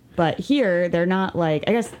 But here, they're not like,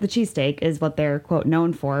 I guess the cheesesteak is what they're, quote,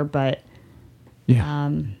 known for, but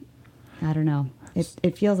Yeah. I don't know.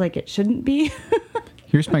 It feels like it shouldn't be.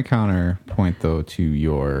 Here's my counterpoint, though, to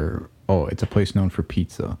your, it's a place known for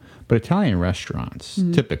pizza. But Italian restaurants,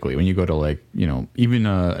 typically, when you go to, like, you know, even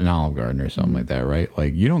an Olive Garden or something like that, right?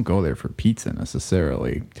 Like, you don't go there for pizza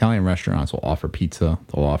necessarily. Italian restaurants will offer pizza.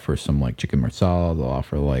 They'll offer some, like, chicken marsala. They'll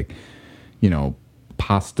offer, like, you know,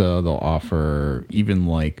 pasta. They'll offer even,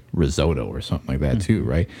 like, risotto or something like that, too,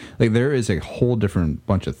 right? Like, there is a whole different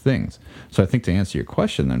bunch of things. So I think to answer your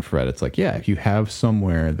question then, Fred, it's like, yeah, if you have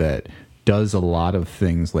somewhere that does a lot of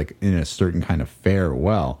things, like, in a certain kind of fare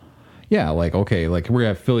well, yeah, like, okay, like, we're gonna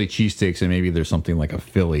have Philly cheesesteaks and maybe there's something like a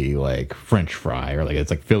Philly, like, French fry, or like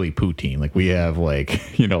it's like Philly poutine. Like, we have,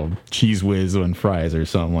 like, you know, Cheese Whiz and fries or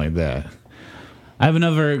something like that. I have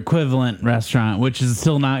another equivalent restaurant, which is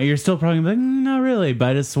still not, you're still probably like, not really, but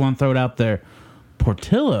I just want to throw it out there.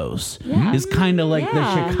 Portillo's is kind of like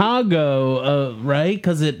the Chicago, right?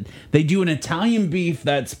 Because they do an Italian beef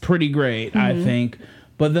that's pretty great, I think.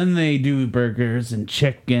 But then they do burgers and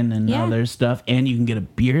chicken and other stuff, and you can get a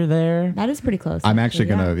beer there. That is pretty close. I'm actually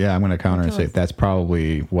going to, I'm going to counter and say Portillo's. that's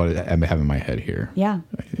probably what I have in my head here. Yeah.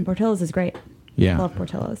 Portillo's is great. Yeah. Love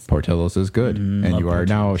Portillo's. Portillo's is good. and you are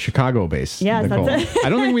now Chicago-based, Yes, Nicole. that's it. I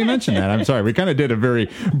don't think we mentioned that. I'm sorry. We kind of did a very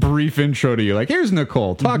brief intro to you. Like, here's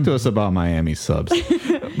Nicole. Talk to us about Miami Subs.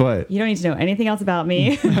 But You don't need to know anything else about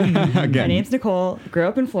me. My again, name's Nicole. Grew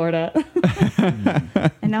up in Florida.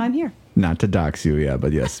 And now I'm here. not to dox you,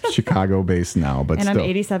 but yes, Chicago-based now, but And still. I'm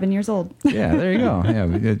 87 years old. Yeah, there you go.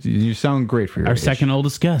 Yeah, you sound great for your Our age. second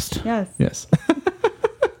oldest guest. Yes. Yes.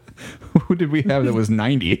 Who did we have that was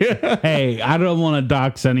 90? Hey, I don't want to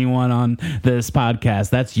dox anyone on this podcast.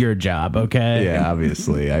 That's your job, okay? Yeah,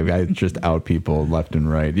 obviously. I just out people left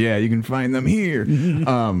and right. Yeah, you can find them here.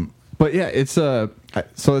 But yeah, it's so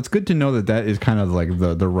it's good to know that is kind of like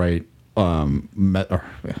the right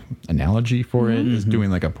analogy for it is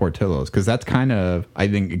doing like a Portillo's, because that's kind of, I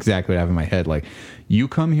think, exactly what I have in my head. Like, you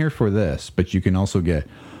come here for this, but you can also get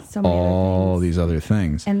So many other all things. these other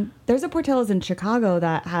things. And there's a Portillo's in Chicago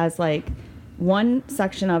that has like one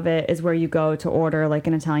section of it is where you go to order like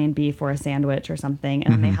an Italian beef or a sandwich or something.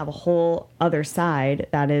 And then they have a whole other side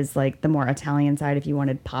that is like the more Italian side if you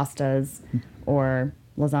wanted pastas or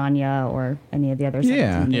lasagna or any of the other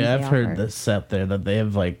 17 things Yeah, they I've heard offer. this out there that they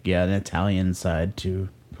have like an Italian side too.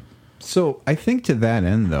 So I think to that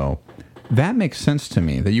end, though, that makes sense to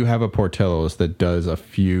me that you have a Portillo's that does a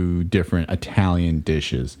few different Italian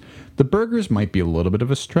dishes. The burgers might be a little bit of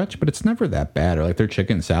a stretch, but it's never that bad. Or like their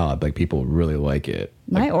chicken salad, like people really like it.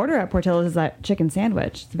 My order at Portillo's is that chicken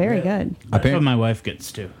sandwich. It's very good. That's what my wife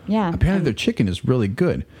gets too. Yeah. Apparently their chicken is really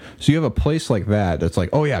good. So you have a place like that that's like,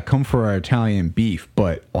 oh yeah, come for our Italian beef,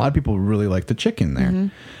 but a lot of people really like the chicken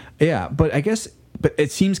there. Yeah, but I guess, but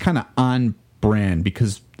it seems kind of on brand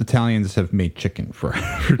because the Italians have made chicken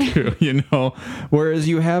forever too, you know? Whereas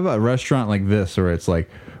you have a restaurant like this where it's like,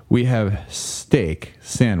 we have steak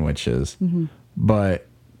sandwiches, but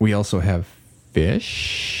we also have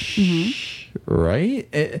fish,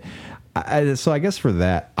 right? So I guess for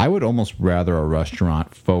that, I would almost rather a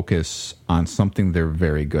restaurant focus on something they're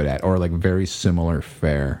very good at or like very similar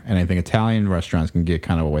fare. And I think Italian restaurants can get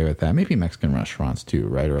kind of away with that. Maybe Mexican restaurants too,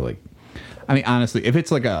 right? Or like I mean, honestly, if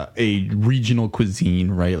it's like a regional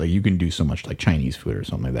cuisine, right? Like you can do so much like Chinese food or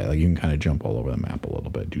something like that. Like you can kind of jump all over the map a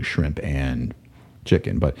little bit, do shrimp and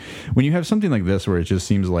chicken. But when you have something like this where it just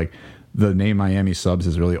seems like the name Miami Subs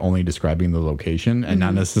is really only describing the location and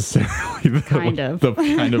not necessarily the kind of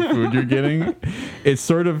food you're getting, it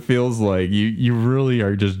sort of feels like you really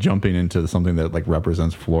are just jumping into something that like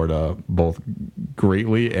represents Florida both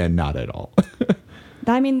greatly and not at all.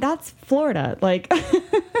 I mean, that's Florida. Like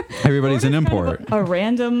everybody's an import. Kind of a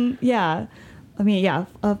random, yeah. I mean, yeah.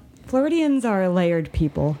 Floridians are layered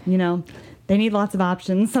people, you know. They need lots of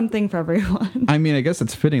options, something for everyone. I mean, I guess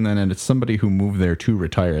it's fitting then, and it's somebody who moved there to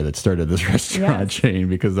retire that started this restaurant chain,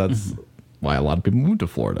 because that's why a lot of people moved to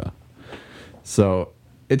Florida. So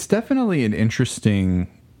it's definitely an interesting,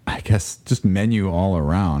 I guess, just menu all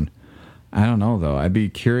around. I don't know, though. I'd be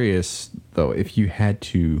curious, though, if you had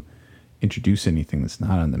to introduce anything that's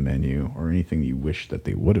not on the menu or anything you wish that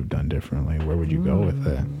they would have done differently, where would you go with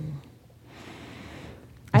it?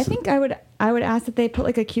 I think I would ask that they put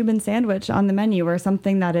like a Cuban sandwich on the menu or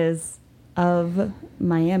something that is of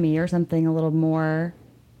Miami or something a little more,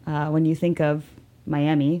 when you think of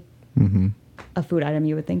Miami, a food item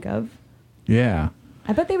you would think of. Yeah.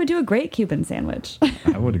 I bet they would do a great Cuban sandwich.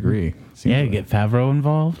 I would agree. Get Favreau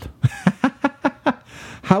involved.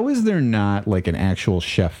 How is there not like an actual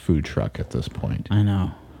chef food truck at this point? I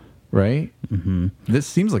know. Right? Mm-hmm. This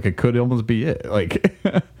seems like it could almost be it. Like,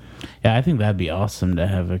 yeah, I think that'd be awesome to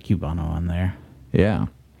have a Cubano on there. Yeah.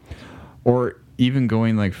 Or even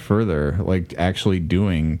going like further, like actually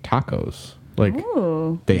doing tacos. Like,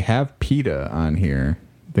 they have pita on here.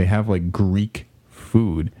 They have like Greek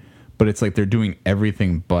food, but it's like they're doing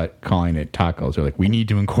everything but calling it tacos. They're like, we need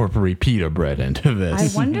to incorporate pita bread into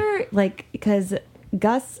this. I wonder, like, because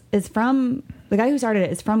Gus is from, the guy who started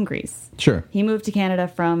it is from Greece. Sure. He moved to Canada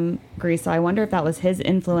from Greece, so I wonder if that was his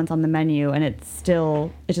influence on the menu, and it's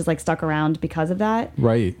just like stuck around because of that.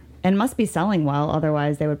 Right. And must be selling well,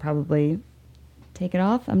 otherwise they would probably take it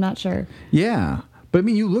off. I'm not sure. Yeah. But I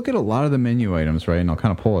mean, you look at a lot of the menu items, right? And I'll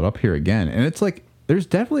kind of pull it up here again, and it's like, there's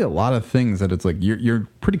definitely a lot of things that it's like you're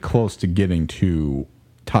pretty close to getting to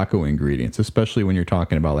taco ingredients, especially when you're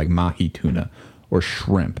talking about like mahi tuna or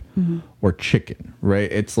shrimp or chicken, right?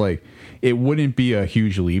 It's like, it wouldn't be a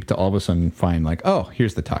huge leap to all of a sudden find like, oh,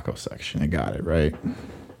 here's the taco section. I got it, right?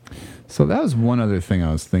 So that was one other thing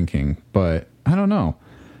I was thinking, but I don't know.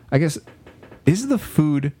 I guess, is the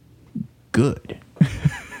food good?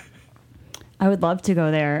 I would love to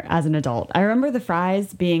go there as an adult. I remember the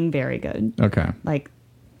fries being very good. Okay. Like,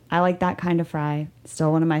 I like that kind of fry.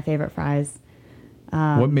 Still one of my favorite fries.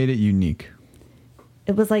 What made it unique?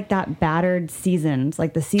 It was like that battered seasoned,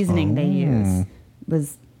 like the seasoning they use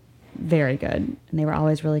was very good. And they were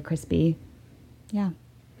always really crispy. Yeah.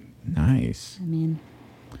 Nice. I mean,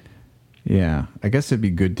 yeah, I guess it'd be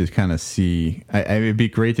good to kind of see. It'd be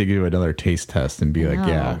great to do another taste test and be like,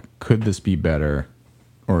 yeah, could this be better?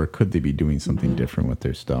 Or could they be doing something different with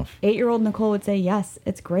their stuff? 8-year-old Nicole would say, yes,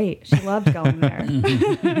 it's great. She loved going there.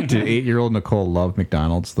 Did 8-year-old Nicole love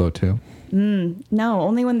McDonald's, though, too? No,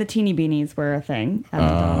 only when the teeny beanies were a thing at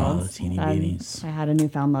McDonald's. The teeny beanies. I had a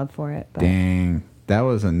newfound love for it. But. Dang. That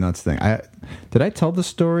was a nuts thing. Did I tell the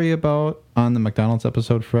story about on the McDonald's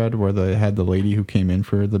episode, Fred, where they had the lady who came in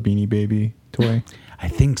for the Beanie Baby toy? I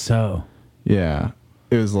think so. Yeah.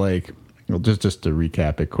 It was like, well, just to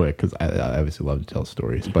recap it quick, because I obviously love to tell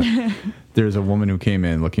stories, but there's a woman who came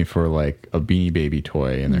in looking for like a Beanie Baby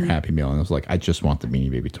toy in their Happy Meal, and I was like, I just want the Beanie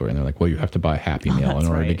Baby toy. And they're like, well, you have to buy a Happy Meal in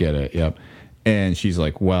order to get it. Yep. And she's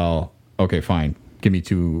like, well, okay, fine. Give me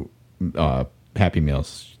 2 Happy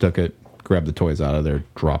Meals. She took it, grabbed the toys out of there,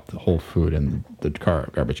 dropped the whole food in the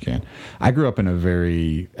garbage can. I grew up in a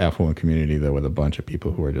very affluent community, though, with a bunch of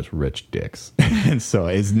people who are just rich dicks. And so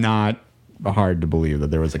it's not hard to believe that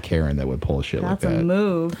there was a Karen that would pull shit like that. That's a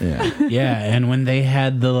move. Yeah. Yeah, and when they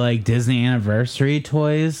had the like Disney anniversary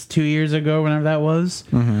toys 2 years ago, whenever that was,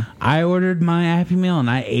 I ordered my Happy Meal and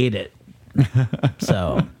I ate it.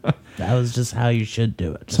 So that was just how you should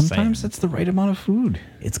do it. Sometimes that's the right amount of food.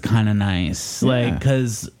 It's kind of nice, like,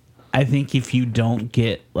 because I think if you don't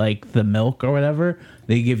get like the milk or whatever,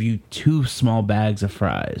 they give you 2 small bags of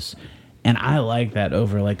fries. And I like that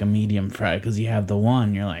over like a medium fry, because you have the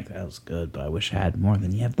one, you're like, that was good, but I wish I had more.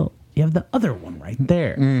 Than you have the other one right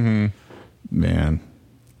there. Man,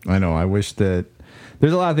 I know. I wish that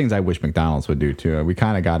there's a lot of things I wish McDonald's would do too. We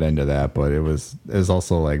kind of got into that, but it was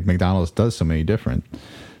also like McDonald's does so many different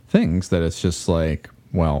things that it's just like,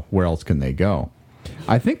 well, where else can they go?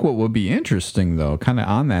 I think what would be interesting, though, kind of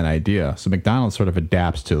on that idea, so McDonald's sort of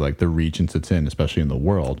adapts to like the regions it's in, especially in the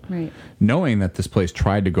world. Right. Knowing that this place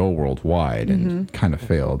tried to go worldwide and kind of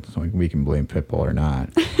failed, so we can blame Pitbull or not.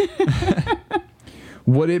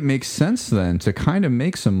 Would it make sense then to kind of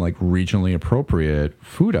make some like regionally appropriate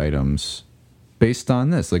food items based on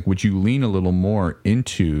this? Like, would you lean a little more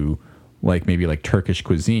into like maybe like Turkish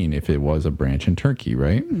cuisine if it was a branch in Turkey,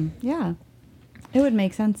 right? Yeah. It would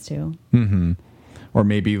make sense to. Or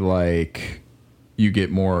maybe like you get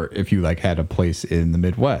more if you like had a place in the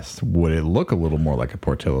Midwest. Would it look a little more like a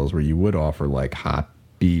Portillo's where you would offer like hot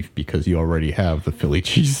beef because you already have the Philly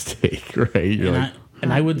cheesesteak, right? You're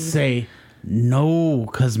And I would say no,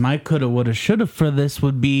 because my coulda, woulda, shoulda for this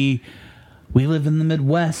would be, we live in the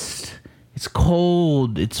Midwest. It's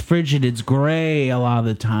cold, it's frigid, it's gray a lot of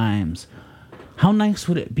the times. How nice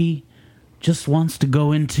would it be just once to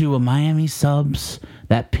go into a Miami Subs,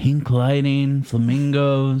 that pink lighting,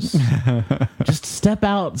 flamingos, just step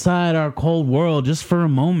outside our cold world just for a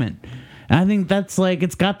moment. And I think that's like,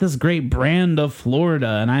 it's got this great brand of Florida.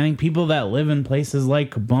 And I think people that live in places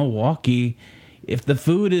like Milwaukee, if the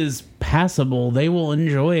food is passable, they will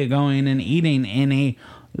enjoy going and eating in a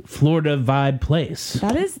Florida vibe place.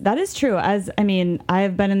 That is true. I've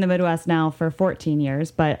been in the Midwest now for 14 years,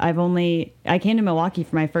 but I came to Milwaukee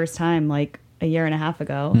for my first time like a year and a half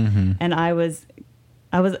ago, and I was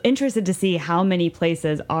interested to see how many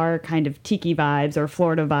places are kind of tiki vibes or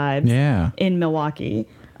Florida vibes in Milwaukee.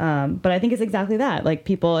 But I think it's exactly that. Like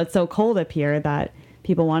it's so cold up here that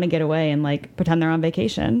people want to get away and like pretend they're on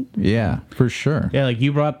vacation. Yeah, for sure. Yeah, like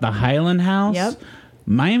you brought up the Highland House. Yep.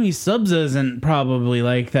 Miami Subs isn't probably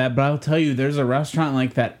like that, but I'll tell you, there's a restaurant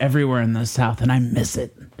like that everywhere in the South, and I miss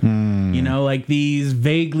it. You know, like these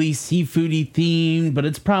vaguely seafoody themed, but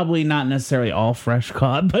it's probably not necessarily all fresh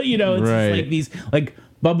caught. But you know, it's just like these like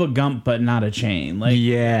Bubba Gump, but not a chain. Like,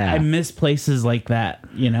 I miss places like that,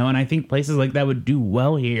 you know, and I think places like that would do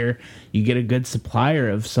well here. You get a good supplier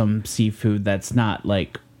of some seafood that's not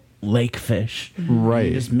like lake fish. Right.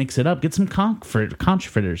 You just mix it up. Get some conch fritters. Conch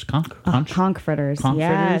fritters.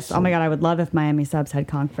 Yes. Oh my God, I would love if Miami Subs had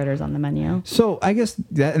conch fritters on the menu. So I guess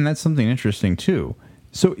that's something interesting too.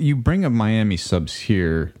 So you bring up Miami Subs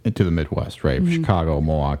here into the Midwest, right? Chicago,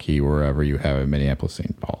 Milwaukee, wherever you have it, Minneapolis,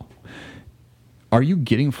 St. Paul. Are you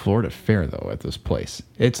getting Florida fare, though, at this place?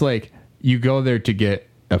 It's like you go there to get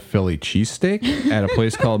a Philly cheesesteak at a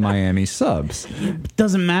place called Miami Subs. It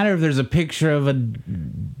doesn't matter if there's a picture of a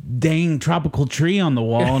dang tropical tree on the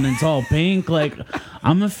wall and it's all pink. Like,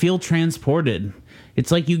 I'm going to feel transported.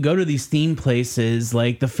 It's like you go to these theme places,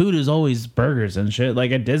 like the food is always burgers and shit.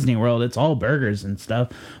 Like at Disney World, it's all burgers and stuff.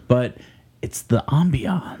 But it's the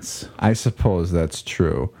ambiance. I suppose that's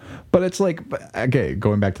true. But it's like, okay,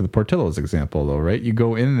 going back to the Portillo's example, though, right? You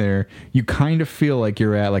go in there, you kind of feel like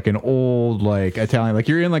you're at like an old, like Italian, like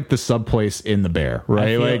you're in like the sub place in the Bear,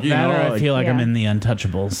 right? I feel like I'm in the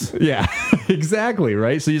Untouchables. Yeah, exactly,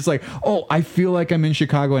 right? So it's like, oh, I feel like I'm in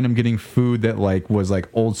Chicago and I'm getting food that like was like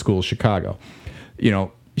old school Chicago. You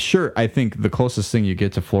know, sure, I think the closest thing you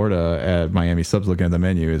get to Florida at Miami Subs looking at the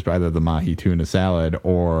menu is either the mahi tuna salad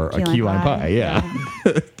or a key lime pie. Yeah.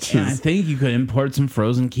 And I think you could import some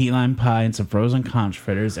frozen key lime pie and some frozen conch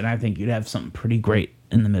fritters, and I think you'd have something pretty great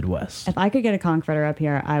in the Midwest. If I could get a conch fritter up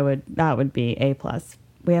here, that would be A+.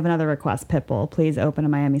 We have another request, Pitbull. Please open a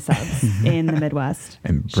Miami Subs in the Midwest.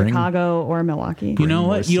 And bring Chicago or Milwaukee. You know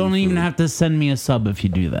what? You don't even have to send me a sub if you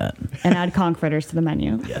do that. And add conch fritters to the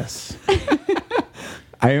menu. Yes.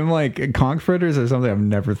 I am like, conch fritters are something I've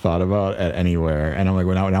never thought about at anywhere. And I'm like,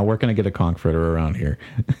 well, now where can I get a conch fritter around here?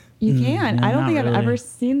 You can. No, I don't think not I've really. ever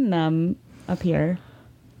seen them up here.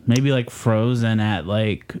 Maybe like frozen at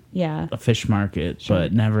like a fish market,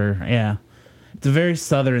 but never. Yeah. It's a very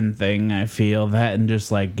southern thing, I feel. That and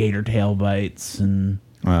just like gator tail bites. And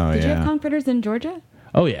Did you have conch fritters in Georgia?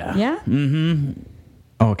 Oh, yeah. Yeah? Mm-hmm.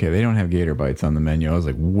 Okay, they don't have gator bites on the menu. I was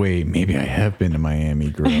like, wait, maybe I have been to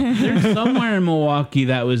Miami Grill. There's somewhere in Milwaukee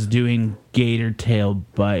that was doing gator tail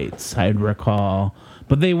bites, I'd recall.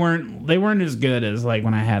 But they weren't as good as like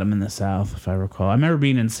when I had them in the South, if I recall. I remember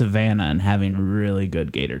being in Savannah and having really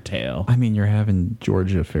good gator tail. I mean, you're having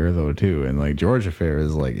Georgia fare though too, and like Georgia fare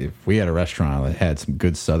is like if we had a restaurant that had some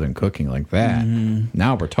good Southern cooking like that.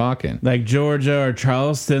 Now we're talking. Like Georgia or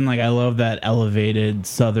Charleston, like I love that elevated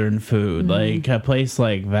Southern food. Like a place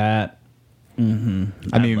like that.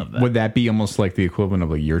 I mean, would that be almost like the equivalent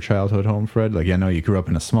of like your childhood home, Fred? Like, I know you grew up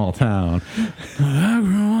in a small town. I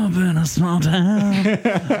grew up in a small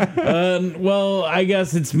town. Well, I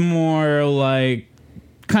guess it's more like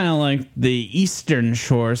kind of like the Eastern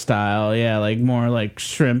Shore style. Yeah, like more like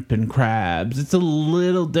shrimp and crabs. It's a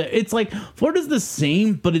little... it's like Florida's the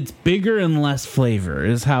same, but it's bigger and less flavor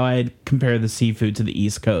is how I'd compare the seafood to the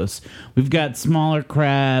East Coast. We've got smaller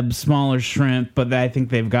crabs, smaller shrimp, but I think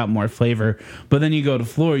they've got more flavor. But then you go to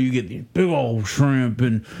Florida, you get these big old shrimp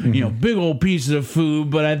and, big old pieces of food,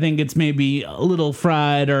 but I think it's maybe a little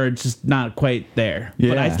fried or it's just not quite there. Yeah.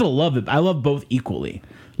 But I still love it. I love both equally.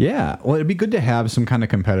 Yeah, well, it'd be good to have some kind of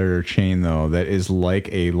competitor chain, though, that is like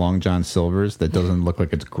a Long John Silver's that doesn't look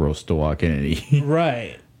like it's gross to walk in and eat.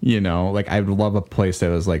 Right. Like I'd love a place that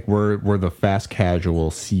was like, we're the fast casual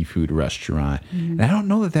seafood restaurant. And I don't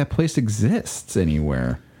know that place exists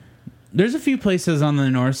anywhere. There's a few places on the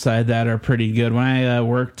north side that are pretty good. When I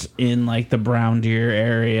worked in like the Brown Deer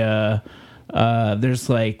area, there's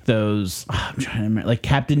like those, I'm trying to remember, like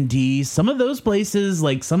Captain D's. Some of those places,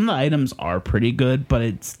 like some of the items are pretty good, but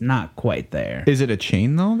it's not quite there. Is it a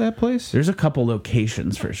chain, though, that place? There's a couple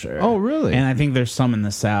locations for sure. Oh, really? And I think there's some in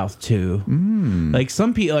the South too. Like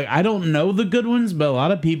some people, like I don't know the good ones, but a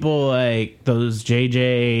lot of people like those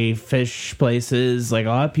JJ fish places. Like a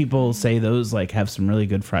lot of people say those like have some really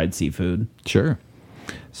good fried seafood. Sure.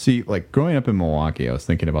 See, like growing up in Milwaukee, I was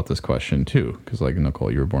thinking about this question too, because like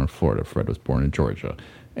Nicole, you were born in Florida. Fred was born in Georgia,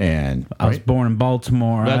 and I was born in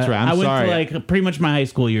Baltimore. That's right. I sorry. went to like pretty much my high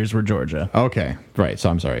school years were Georgia. Okay, right. So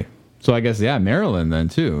I'm sorry. So I guess Maryland then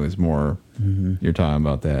too is more. You're talking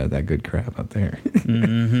about that good crab out there.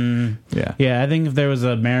 Yeah. Yeah, I think if there was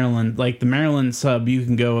a Maryland, like the Maryland sub, you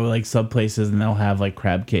can go like sub places and they'll have like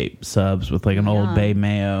crab cake subs with like an Old Bay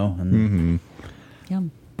mayo. And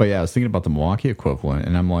Yum. But yeah, I was thinking about the Milwaukee equivalent,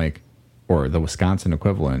 and I'm like, or the Wisconsin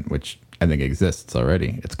equivalent, which I think exists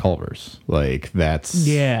already. It's Culver's. Like that's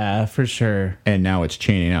yeah, for sure. And now it's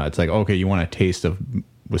chaining out. It's like, okay, you want a taste of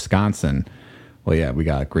Wisconsin? Well, yeah, we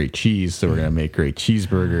got great cheese, so we're gonna make great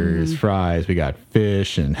cheeseburgers, fries. We got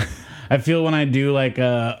fish, and I feel when I do like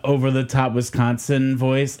a over the top Wisconsin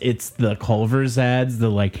voice, it's the Culver's ads. The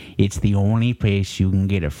like, it's the only place you can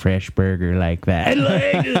get a fresh burger like that.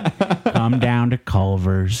 Like, come down to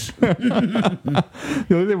Culver's. the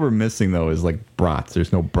only thing we're missing though is like brats.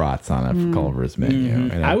 There's no brats on it for Culver's menu.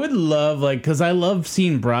 And I would love like because I love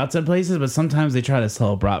seeing brats at places, but sometimes they try to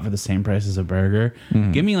sell a brat for the same price as a burger.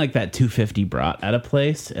 Give me like that $2.50 brat at a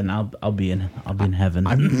place, and I'll be in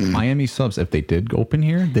heaven. Miami subs, if they did open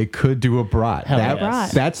here, they could do a brat. Hell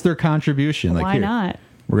yes. That's their contribution. Like, Why here, not?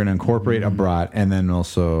 we're going to incorporate a brat, and then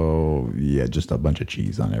also, just a bunch of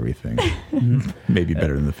cheese on everything. Maybe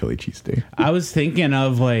better than the Philly cheesesteak. I was thinking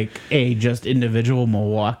of like a just individual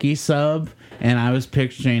Milwaukee sub, and I was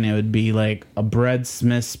picturing it would be like a Bread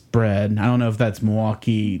Smith's bread. I don't know if that's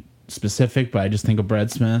Milwaukee specific, but I just think of Bread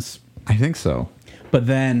Smith's. I think so. But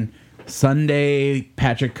then Sunday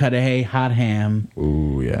Patrick Cudahy hot ham.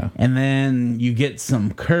 Ooh, yeah. And then you get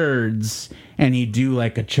some curds and you do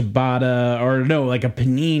like a ciabatta or no, like a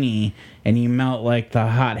panini, and you melt like the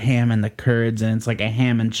hot ham and the curds, and it's like a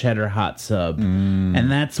ham and cheddar hot sub.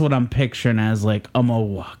 And that's what I'm picturing as like a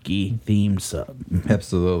Milwaukee themed sub.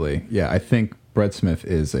 Absolutely. Yeah, I think Bread Smith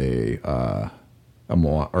is a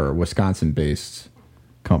Wisconsin based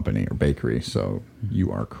company or bakery, so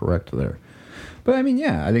you are correct there. But I mean,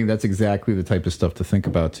 yeah, I think that's exactly the type of stuff to think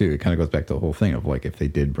about too. It kind of goes back to the whole thing of like, if they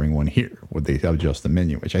did bring one here, would they adjust the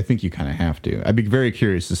menu? Which I think you kind of have to. I'd be very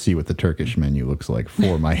curious to see what the Turkish menu looks like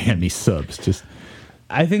for Miami subs.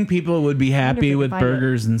 I think people would be happy we with can find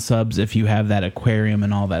burgers and subs if you have that aquarium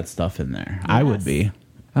and all that stuff in there. I would be.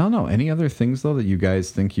 I don't know. Any other things though that you guys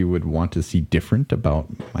think you would want to see different about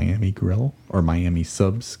Miami Grill or Miami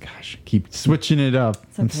subs? Gosh, I keep switching it up.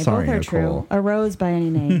 It's okay. I'm sorry, Both are Nicole. true. A rose by any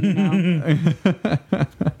name, you know?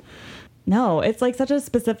 No, it's like such a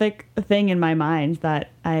specific thing in my mind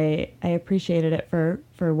that I appreciated it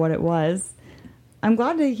for what it was. I'm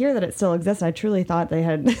glad to hear that it still exists. I truly thought they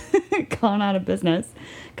had gone out of business,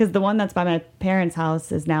 because the one that's by my parents'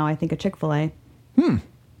 house is now, I think, a Chick-fil-A.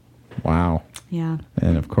 Wow. Yeah.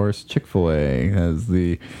 And of course, Chick-fil-A has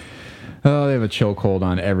they have a chokehold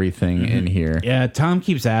on everything in here. Yeah, Tom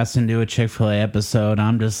keeps asking to do a Chick-fil-A episode.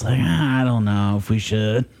 I'm just like, I don't know if we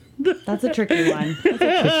should. That's a tricky one.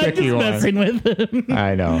 Tricky one. Messing with him.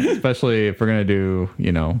 I know, especially if we're gonna do,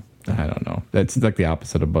 I don't know. That's like the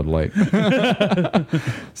opposite of Bud Light.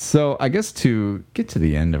 So I guess to get to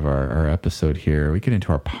the end of our episode here, we get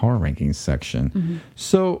into our power rankings section.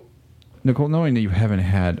 So, Nicole, knowing that you haven't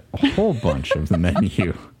had a whole bunch of the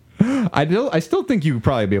menu, I still think you would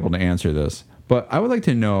probably be able to answer this, but I would like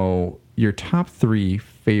to know your top 3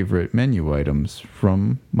 favorite menu items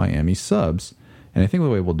from Miami subs. And I think the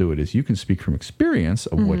way we'll do it is you can speak from experience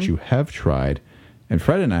of what you have tried, and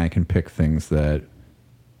Fred and I can pick things that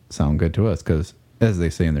sound good to us because, as they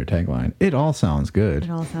say in their tagline, it all sounds good. It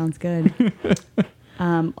all sounds good.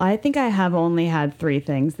 I think I have only had 3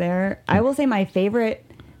 things there. I will say my favorite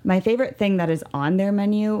thing that is on their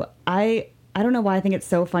menu. I don't know why I think it's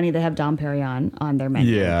so funny they have Dom Perignon on their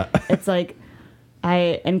menu. Yeah. It's like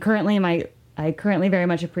I currently very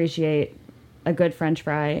much appreciate a good French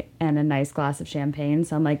fry and a nice glass of champagne.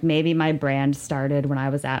 So I'm like, maybe my brand started when I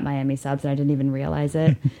was at Miami Subs and I didn't even realize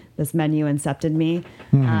it. This menu incepted me.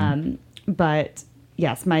 But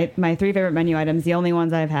yes, my 3 favorite menu items, the only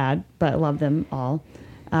ones I've had, but love them all.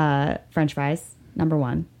 French fries, number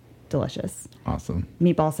 1, delicious. Awesome.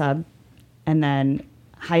 Meatball sub, and then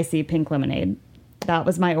high C pink lemonade. That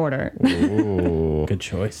was my order. Ooh. Good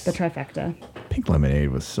choice. The trifecta. Pink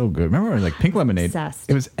lemonade was so good. Remember, like pink lemonade, Obsessed.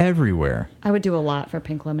 it was everywhere. I would do a lot for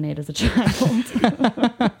pink lemonade as a child.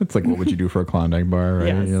 It's like, what would you do for a Klondike bar, right?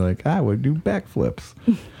 Yes. You're like, I would do backflips,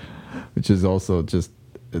 which is also just,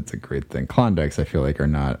 it's a great thing. Klondikes, I feel like, are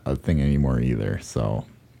not a thing anymore either. So,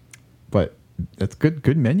 but that's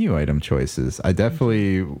good menu item choices. I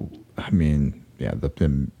definitely, I mean, yeah, the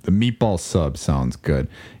meatball sub sounds good.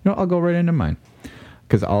 You know, I'll go right into mine.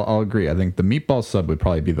 Because I'll agree. I think the meatball sub would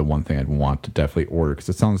probably be the one thing I'd want to definitely order because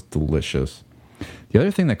it sounds delicious. The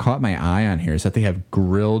other thing that caught my eye on here is that they have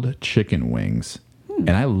grilled chicken wings. And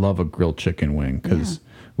I love a grilled chicken wing because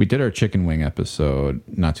we did our chicken wing episode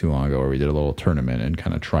not too long ago where we did a little tournament and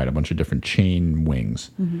kind of tried a bunch of different chain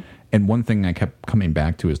wings. And one thing I kept coming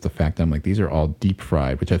back to is the fact that I'm like, these are all deep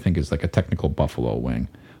fried, which I think is like a technical buffalo wing.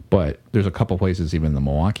 But there's a couple places even in the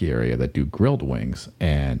Milwaukee area that do grilled wings.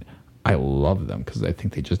 And I love them because I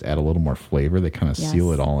think they just add a little more flavor. They kind of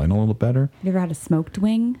seal it all in a little better. You ever had a smoked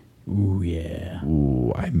wing? Ooh, yeah.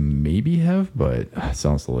 Ooh, I maybe have, but it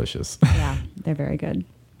sounds delicious. Yeah, they're very good.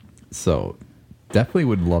 So definitely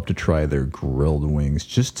would love to try their grilled wings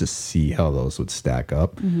just to see how those would stack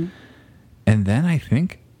up. And then I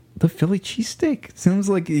think the Philly cheesesteak. Seems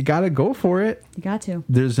like you got to go for it. You got to.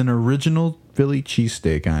 There's an original Philly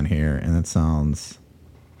cheesesteak on here, and it sounds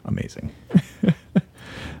amazing.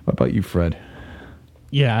 What about you, Fred?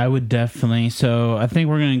 Yeah, I would definitely. So I think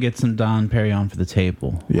we're gonna get some Don Perignon for the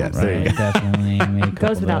table. Yes, there you right. go. Definitely. Make a Goes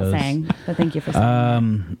couple without of those. saying, but thank you for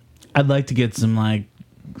saying. I'd like to get some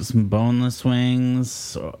boneless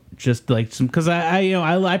wings, or just like some because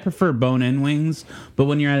I prefer bone-in wings. But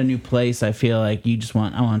when you're at a new place, I feel like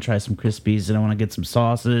I want to try some Crispies and I want to get some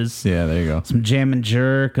sauces. Yeah, there you go. Some jam and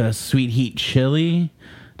jerk, a sweet heat chili,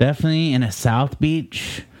 definitely, and a South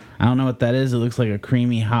Beach. I don't know what that is. It looks like a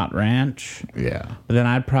creamy hot ranch. Yeah. But then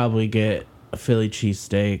I'd probably get a Philly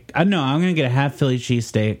cheesesteak. I'm going to get a half Philly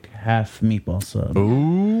cheesesteak, half meatball sub.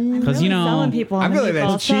 Ooh. Because, Really selling people on I the feel like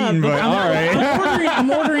meatball that's cheating, sub. but all right.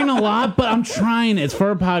 I'm ordering a lot, but I'm trying. It's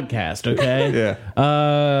for a podcast, okay?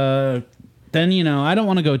 Yeah. Then, I don't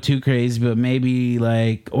want to go too crazy, but maybe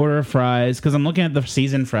order fries. Because I'm looking at the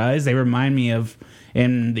seasoned fries. They remind me of,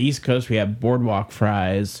 in the East Coast, we have boardwalk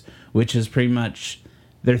fries, which is pretty much...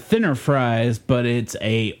 They're thinner fries, but it's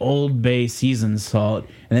a Old Bay seasoned salt,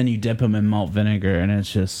 and then you dip them in malt vinegar, and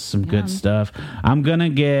it's just some good stuff. I'm gonna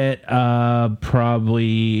get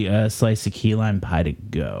probably a slice of key lime pie to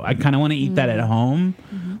go. I kind of want to eat that at home,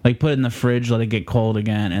 put it in the fridge, let it get cold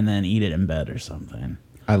again, and then eat it in bed or something.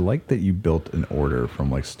 I like that you built an order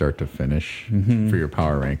from start to finish for your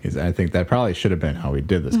power rankings. I think that probably should have been how we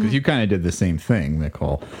did this because you kind of did the same thing,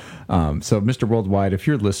 Nicole. So, Mr. Worldwide, if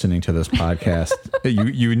you're listening to this podcast,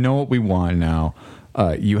 you know what we want now.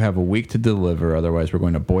 You have a week to deliver. Otherwise, we're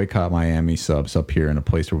going to boycott Miami Subs up here in a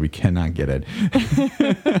place where we cannot get it.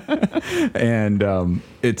 And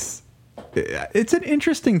it's an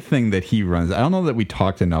interesting thing that he runs. I don't know that we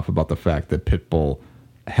talked enough about the fact that Pitbull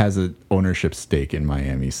has an ownership stake in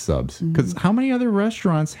Miami Subs. Because how many other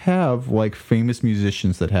restaurants have famous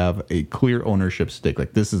musicians that have a clear ownership stake?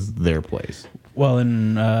 This is their place. Well,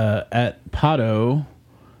 at Pato,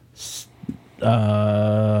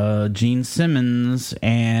 Gene Simmons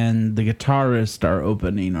and the guitarist are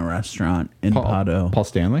opening a restaurant in Pato. Paul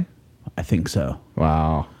Stanley? I think so.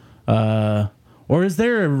 Wow. Or is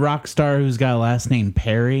there a rock star who's got a last name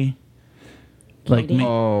Perry? Rick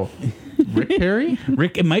Perry?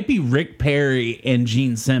 It might be Rick Perry and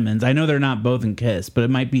Gene Simmons. I know they're not both in Kiss, but it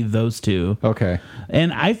might be those two. Okay.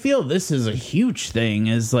 And I feel this is a huge thing,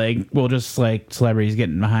 is just celebrities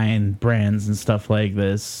getting behind brands and stuff like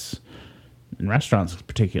this, in restaurants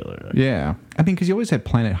particularly. Yeah. I mean, because you always had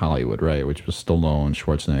Planet Hollywood, right? Which was Stallone,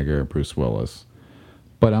 Schwarzenegger, Bruce Willis.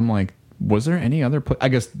 But I'm like, was there any other I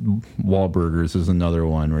guess Wahlburgers is another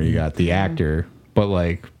one where you got the actor, but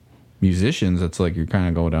musicians, it's you're kind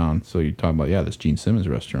of go down. So you talk about, this Gene Simmons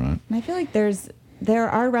restaurant. And I feel like there's there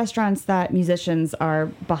are restaurants that musicians are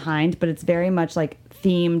behind, but it's very much like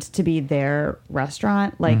themed to be their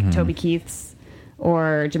restaurant, like Toby Keith's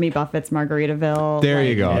or Jimmy Buffett's Margaritaville. There like,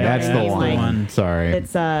 you go. That's the like, one. Sorry.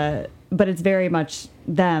 It's but it's very much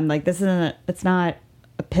them. Like this isn't. It's not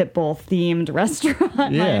a Pitbull themed restaurant.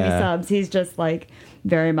 Miami Subs. He's just like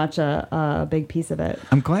very much a big piece of it.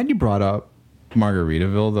 I'm glad you brought up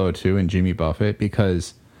Margaritaville though too, and Jimmy Buffett,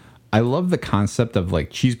 because I love the concept of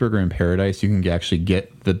like cheeseburger in paradise. You can actually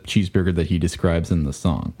get the cheeseburger that he describes in the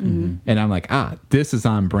song. And I'm like, this is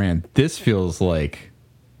on brand. This feels like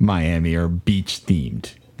Miami or beach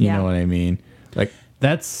themed. You know what I mean? Like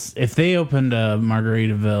That's if they opened a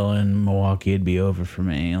Margaritaville in Milwaukee, it'd be over for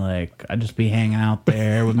me. Like I'd just be hanging out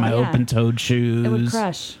there with my open-toed shoes. It would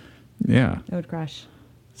crush. Yeah. It would crush.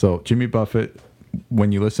 So Jimmy Buffett,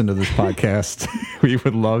 when you listen to this podcast, we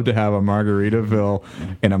would love to have a Margaritaville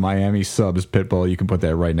and a Miami Subs Pitbull. You can put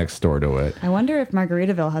that right next door to it. I wonder if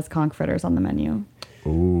Margaritaville has conch fritters on the menu.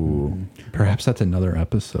 Ooh. Perhaps that's another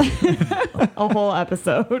episode. A whole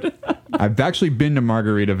episode. I've actually been to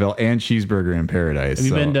Margaritaville and Cheeseburger in Paradise. Have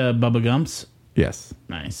you been to Bubba Gump's? Yes.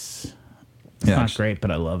 Nice. It's not great, but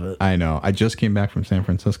I love it. I know. I just came back from San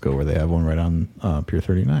Francisco where they have one right on Pier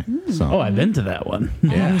 39. So. Oh, I've been to that one.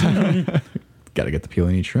 Yeah. Got to get the peel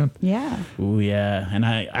and eat shrimp. Yeah. Ooh, yeah. And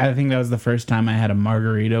I think that was the first time I had a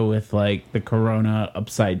margarita with like the Corona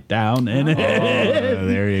upside down in it.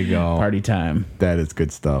 There you go. Party time. That is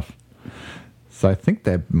good stuff. So I think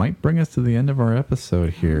that might bring us to the end of our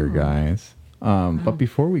episode here, guys. But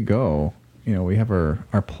before we go, we have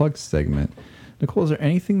our plug segment. Nicole, is there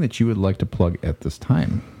anything that you would like to plug at this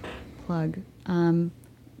time? Plug.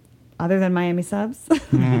 Other than Miami Subs?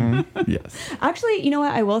 Yes. Actually, you know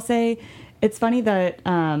what? I will say it's funny that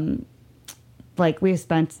we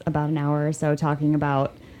spent about an hour or so talking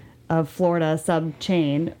about a Florida sub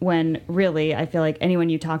chain when really I feel like anyone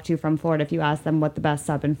you talk to from Florida, if you ask them what the best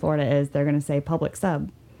sub in Florida is, they're going to say Public Sub.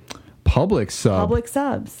 Public Sub? Public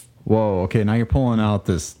Subs. Whoa, okay, now you're pulling out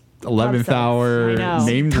this 11th hour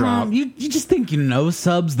name drop. Tom, you just think you know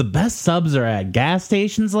subs. The best subs are at gas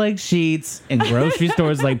stations like Sheetz and grocery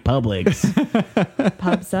stores like Publix.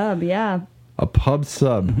 Pub Sub, yeah. A pub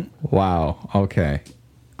sub. Wow. Okay.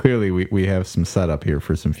 Clearly, we have some setup here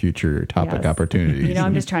for some future topic opportunities.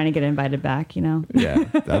 I'm just trying to get invited back, Yeah,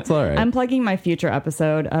 that's all right. I'm plugging my future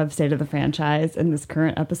episode of State of the Franchise and this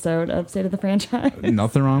current episode of State of the Franchise.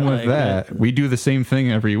 Nothing wrong with that. We do the same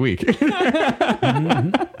thing every week.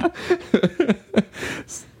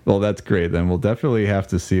 Well, that's great. Then we'll definitely have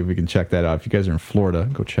to see if we can check that out. If you guys are in Florida,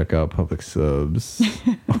 go check out Public Subs.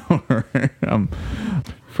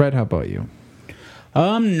 Fred, how about you?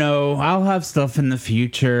 No, I'll have stuff in the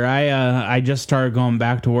future. I just started going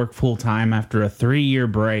back to work full time after a 3-year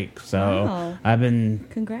break. So I've been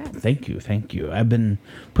Congrats. Thank you. I've been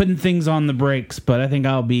putting things on the brakes, but I think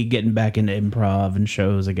I'll be getting back into improv and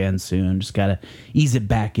shows again soon. Just gotta ease it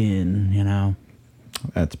back in,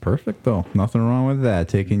 That's perfect, though. Nothing wrong with that.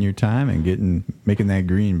 Taking your time and making that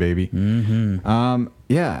green, baby.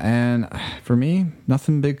 Yeah, and for me,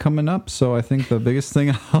 nothing big coming up. So I think the biggest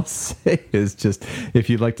thing I'll say is just if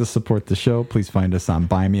you'd like to support the show, please find us on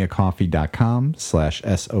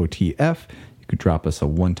buymeacoffee.com/SOTF. You could drop us a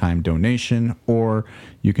one-time donation, or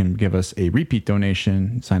you can give us a repeat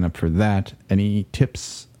donation. Sign up for that. Any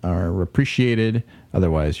tips are appreciated.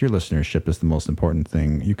 Otherwise, your listenership is the most important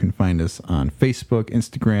thing. You can find us on Facebook,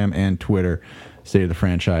 Instagram, and Twitter. State of the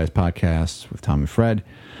Franchise Podcast with Tom and Fred.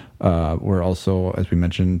 We're also, as we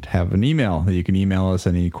mentioned, have an email that you can email us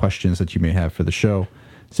any questions that you may have for the show.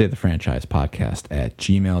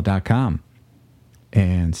 SaveTheFranchisePodcast@gmail.com.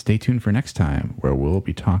 And stay tuned for next time, where we'll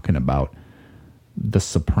be talking about The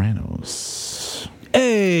Sopranos.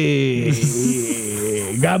 Hey,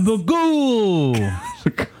 gabagool.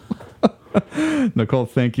 Nicole,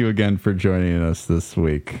 thank you again for joining us this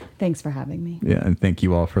week. Thanks for having me. Yeah, and thank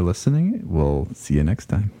you all for listening. We'll see you next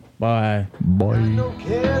time. Bye. Bye. No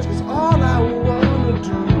cares, 'cause all I wanna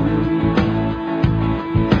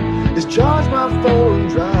do is charge my phone and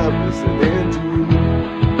drive listening to you.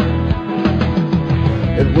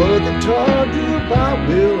 And what they told you about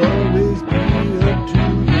will always be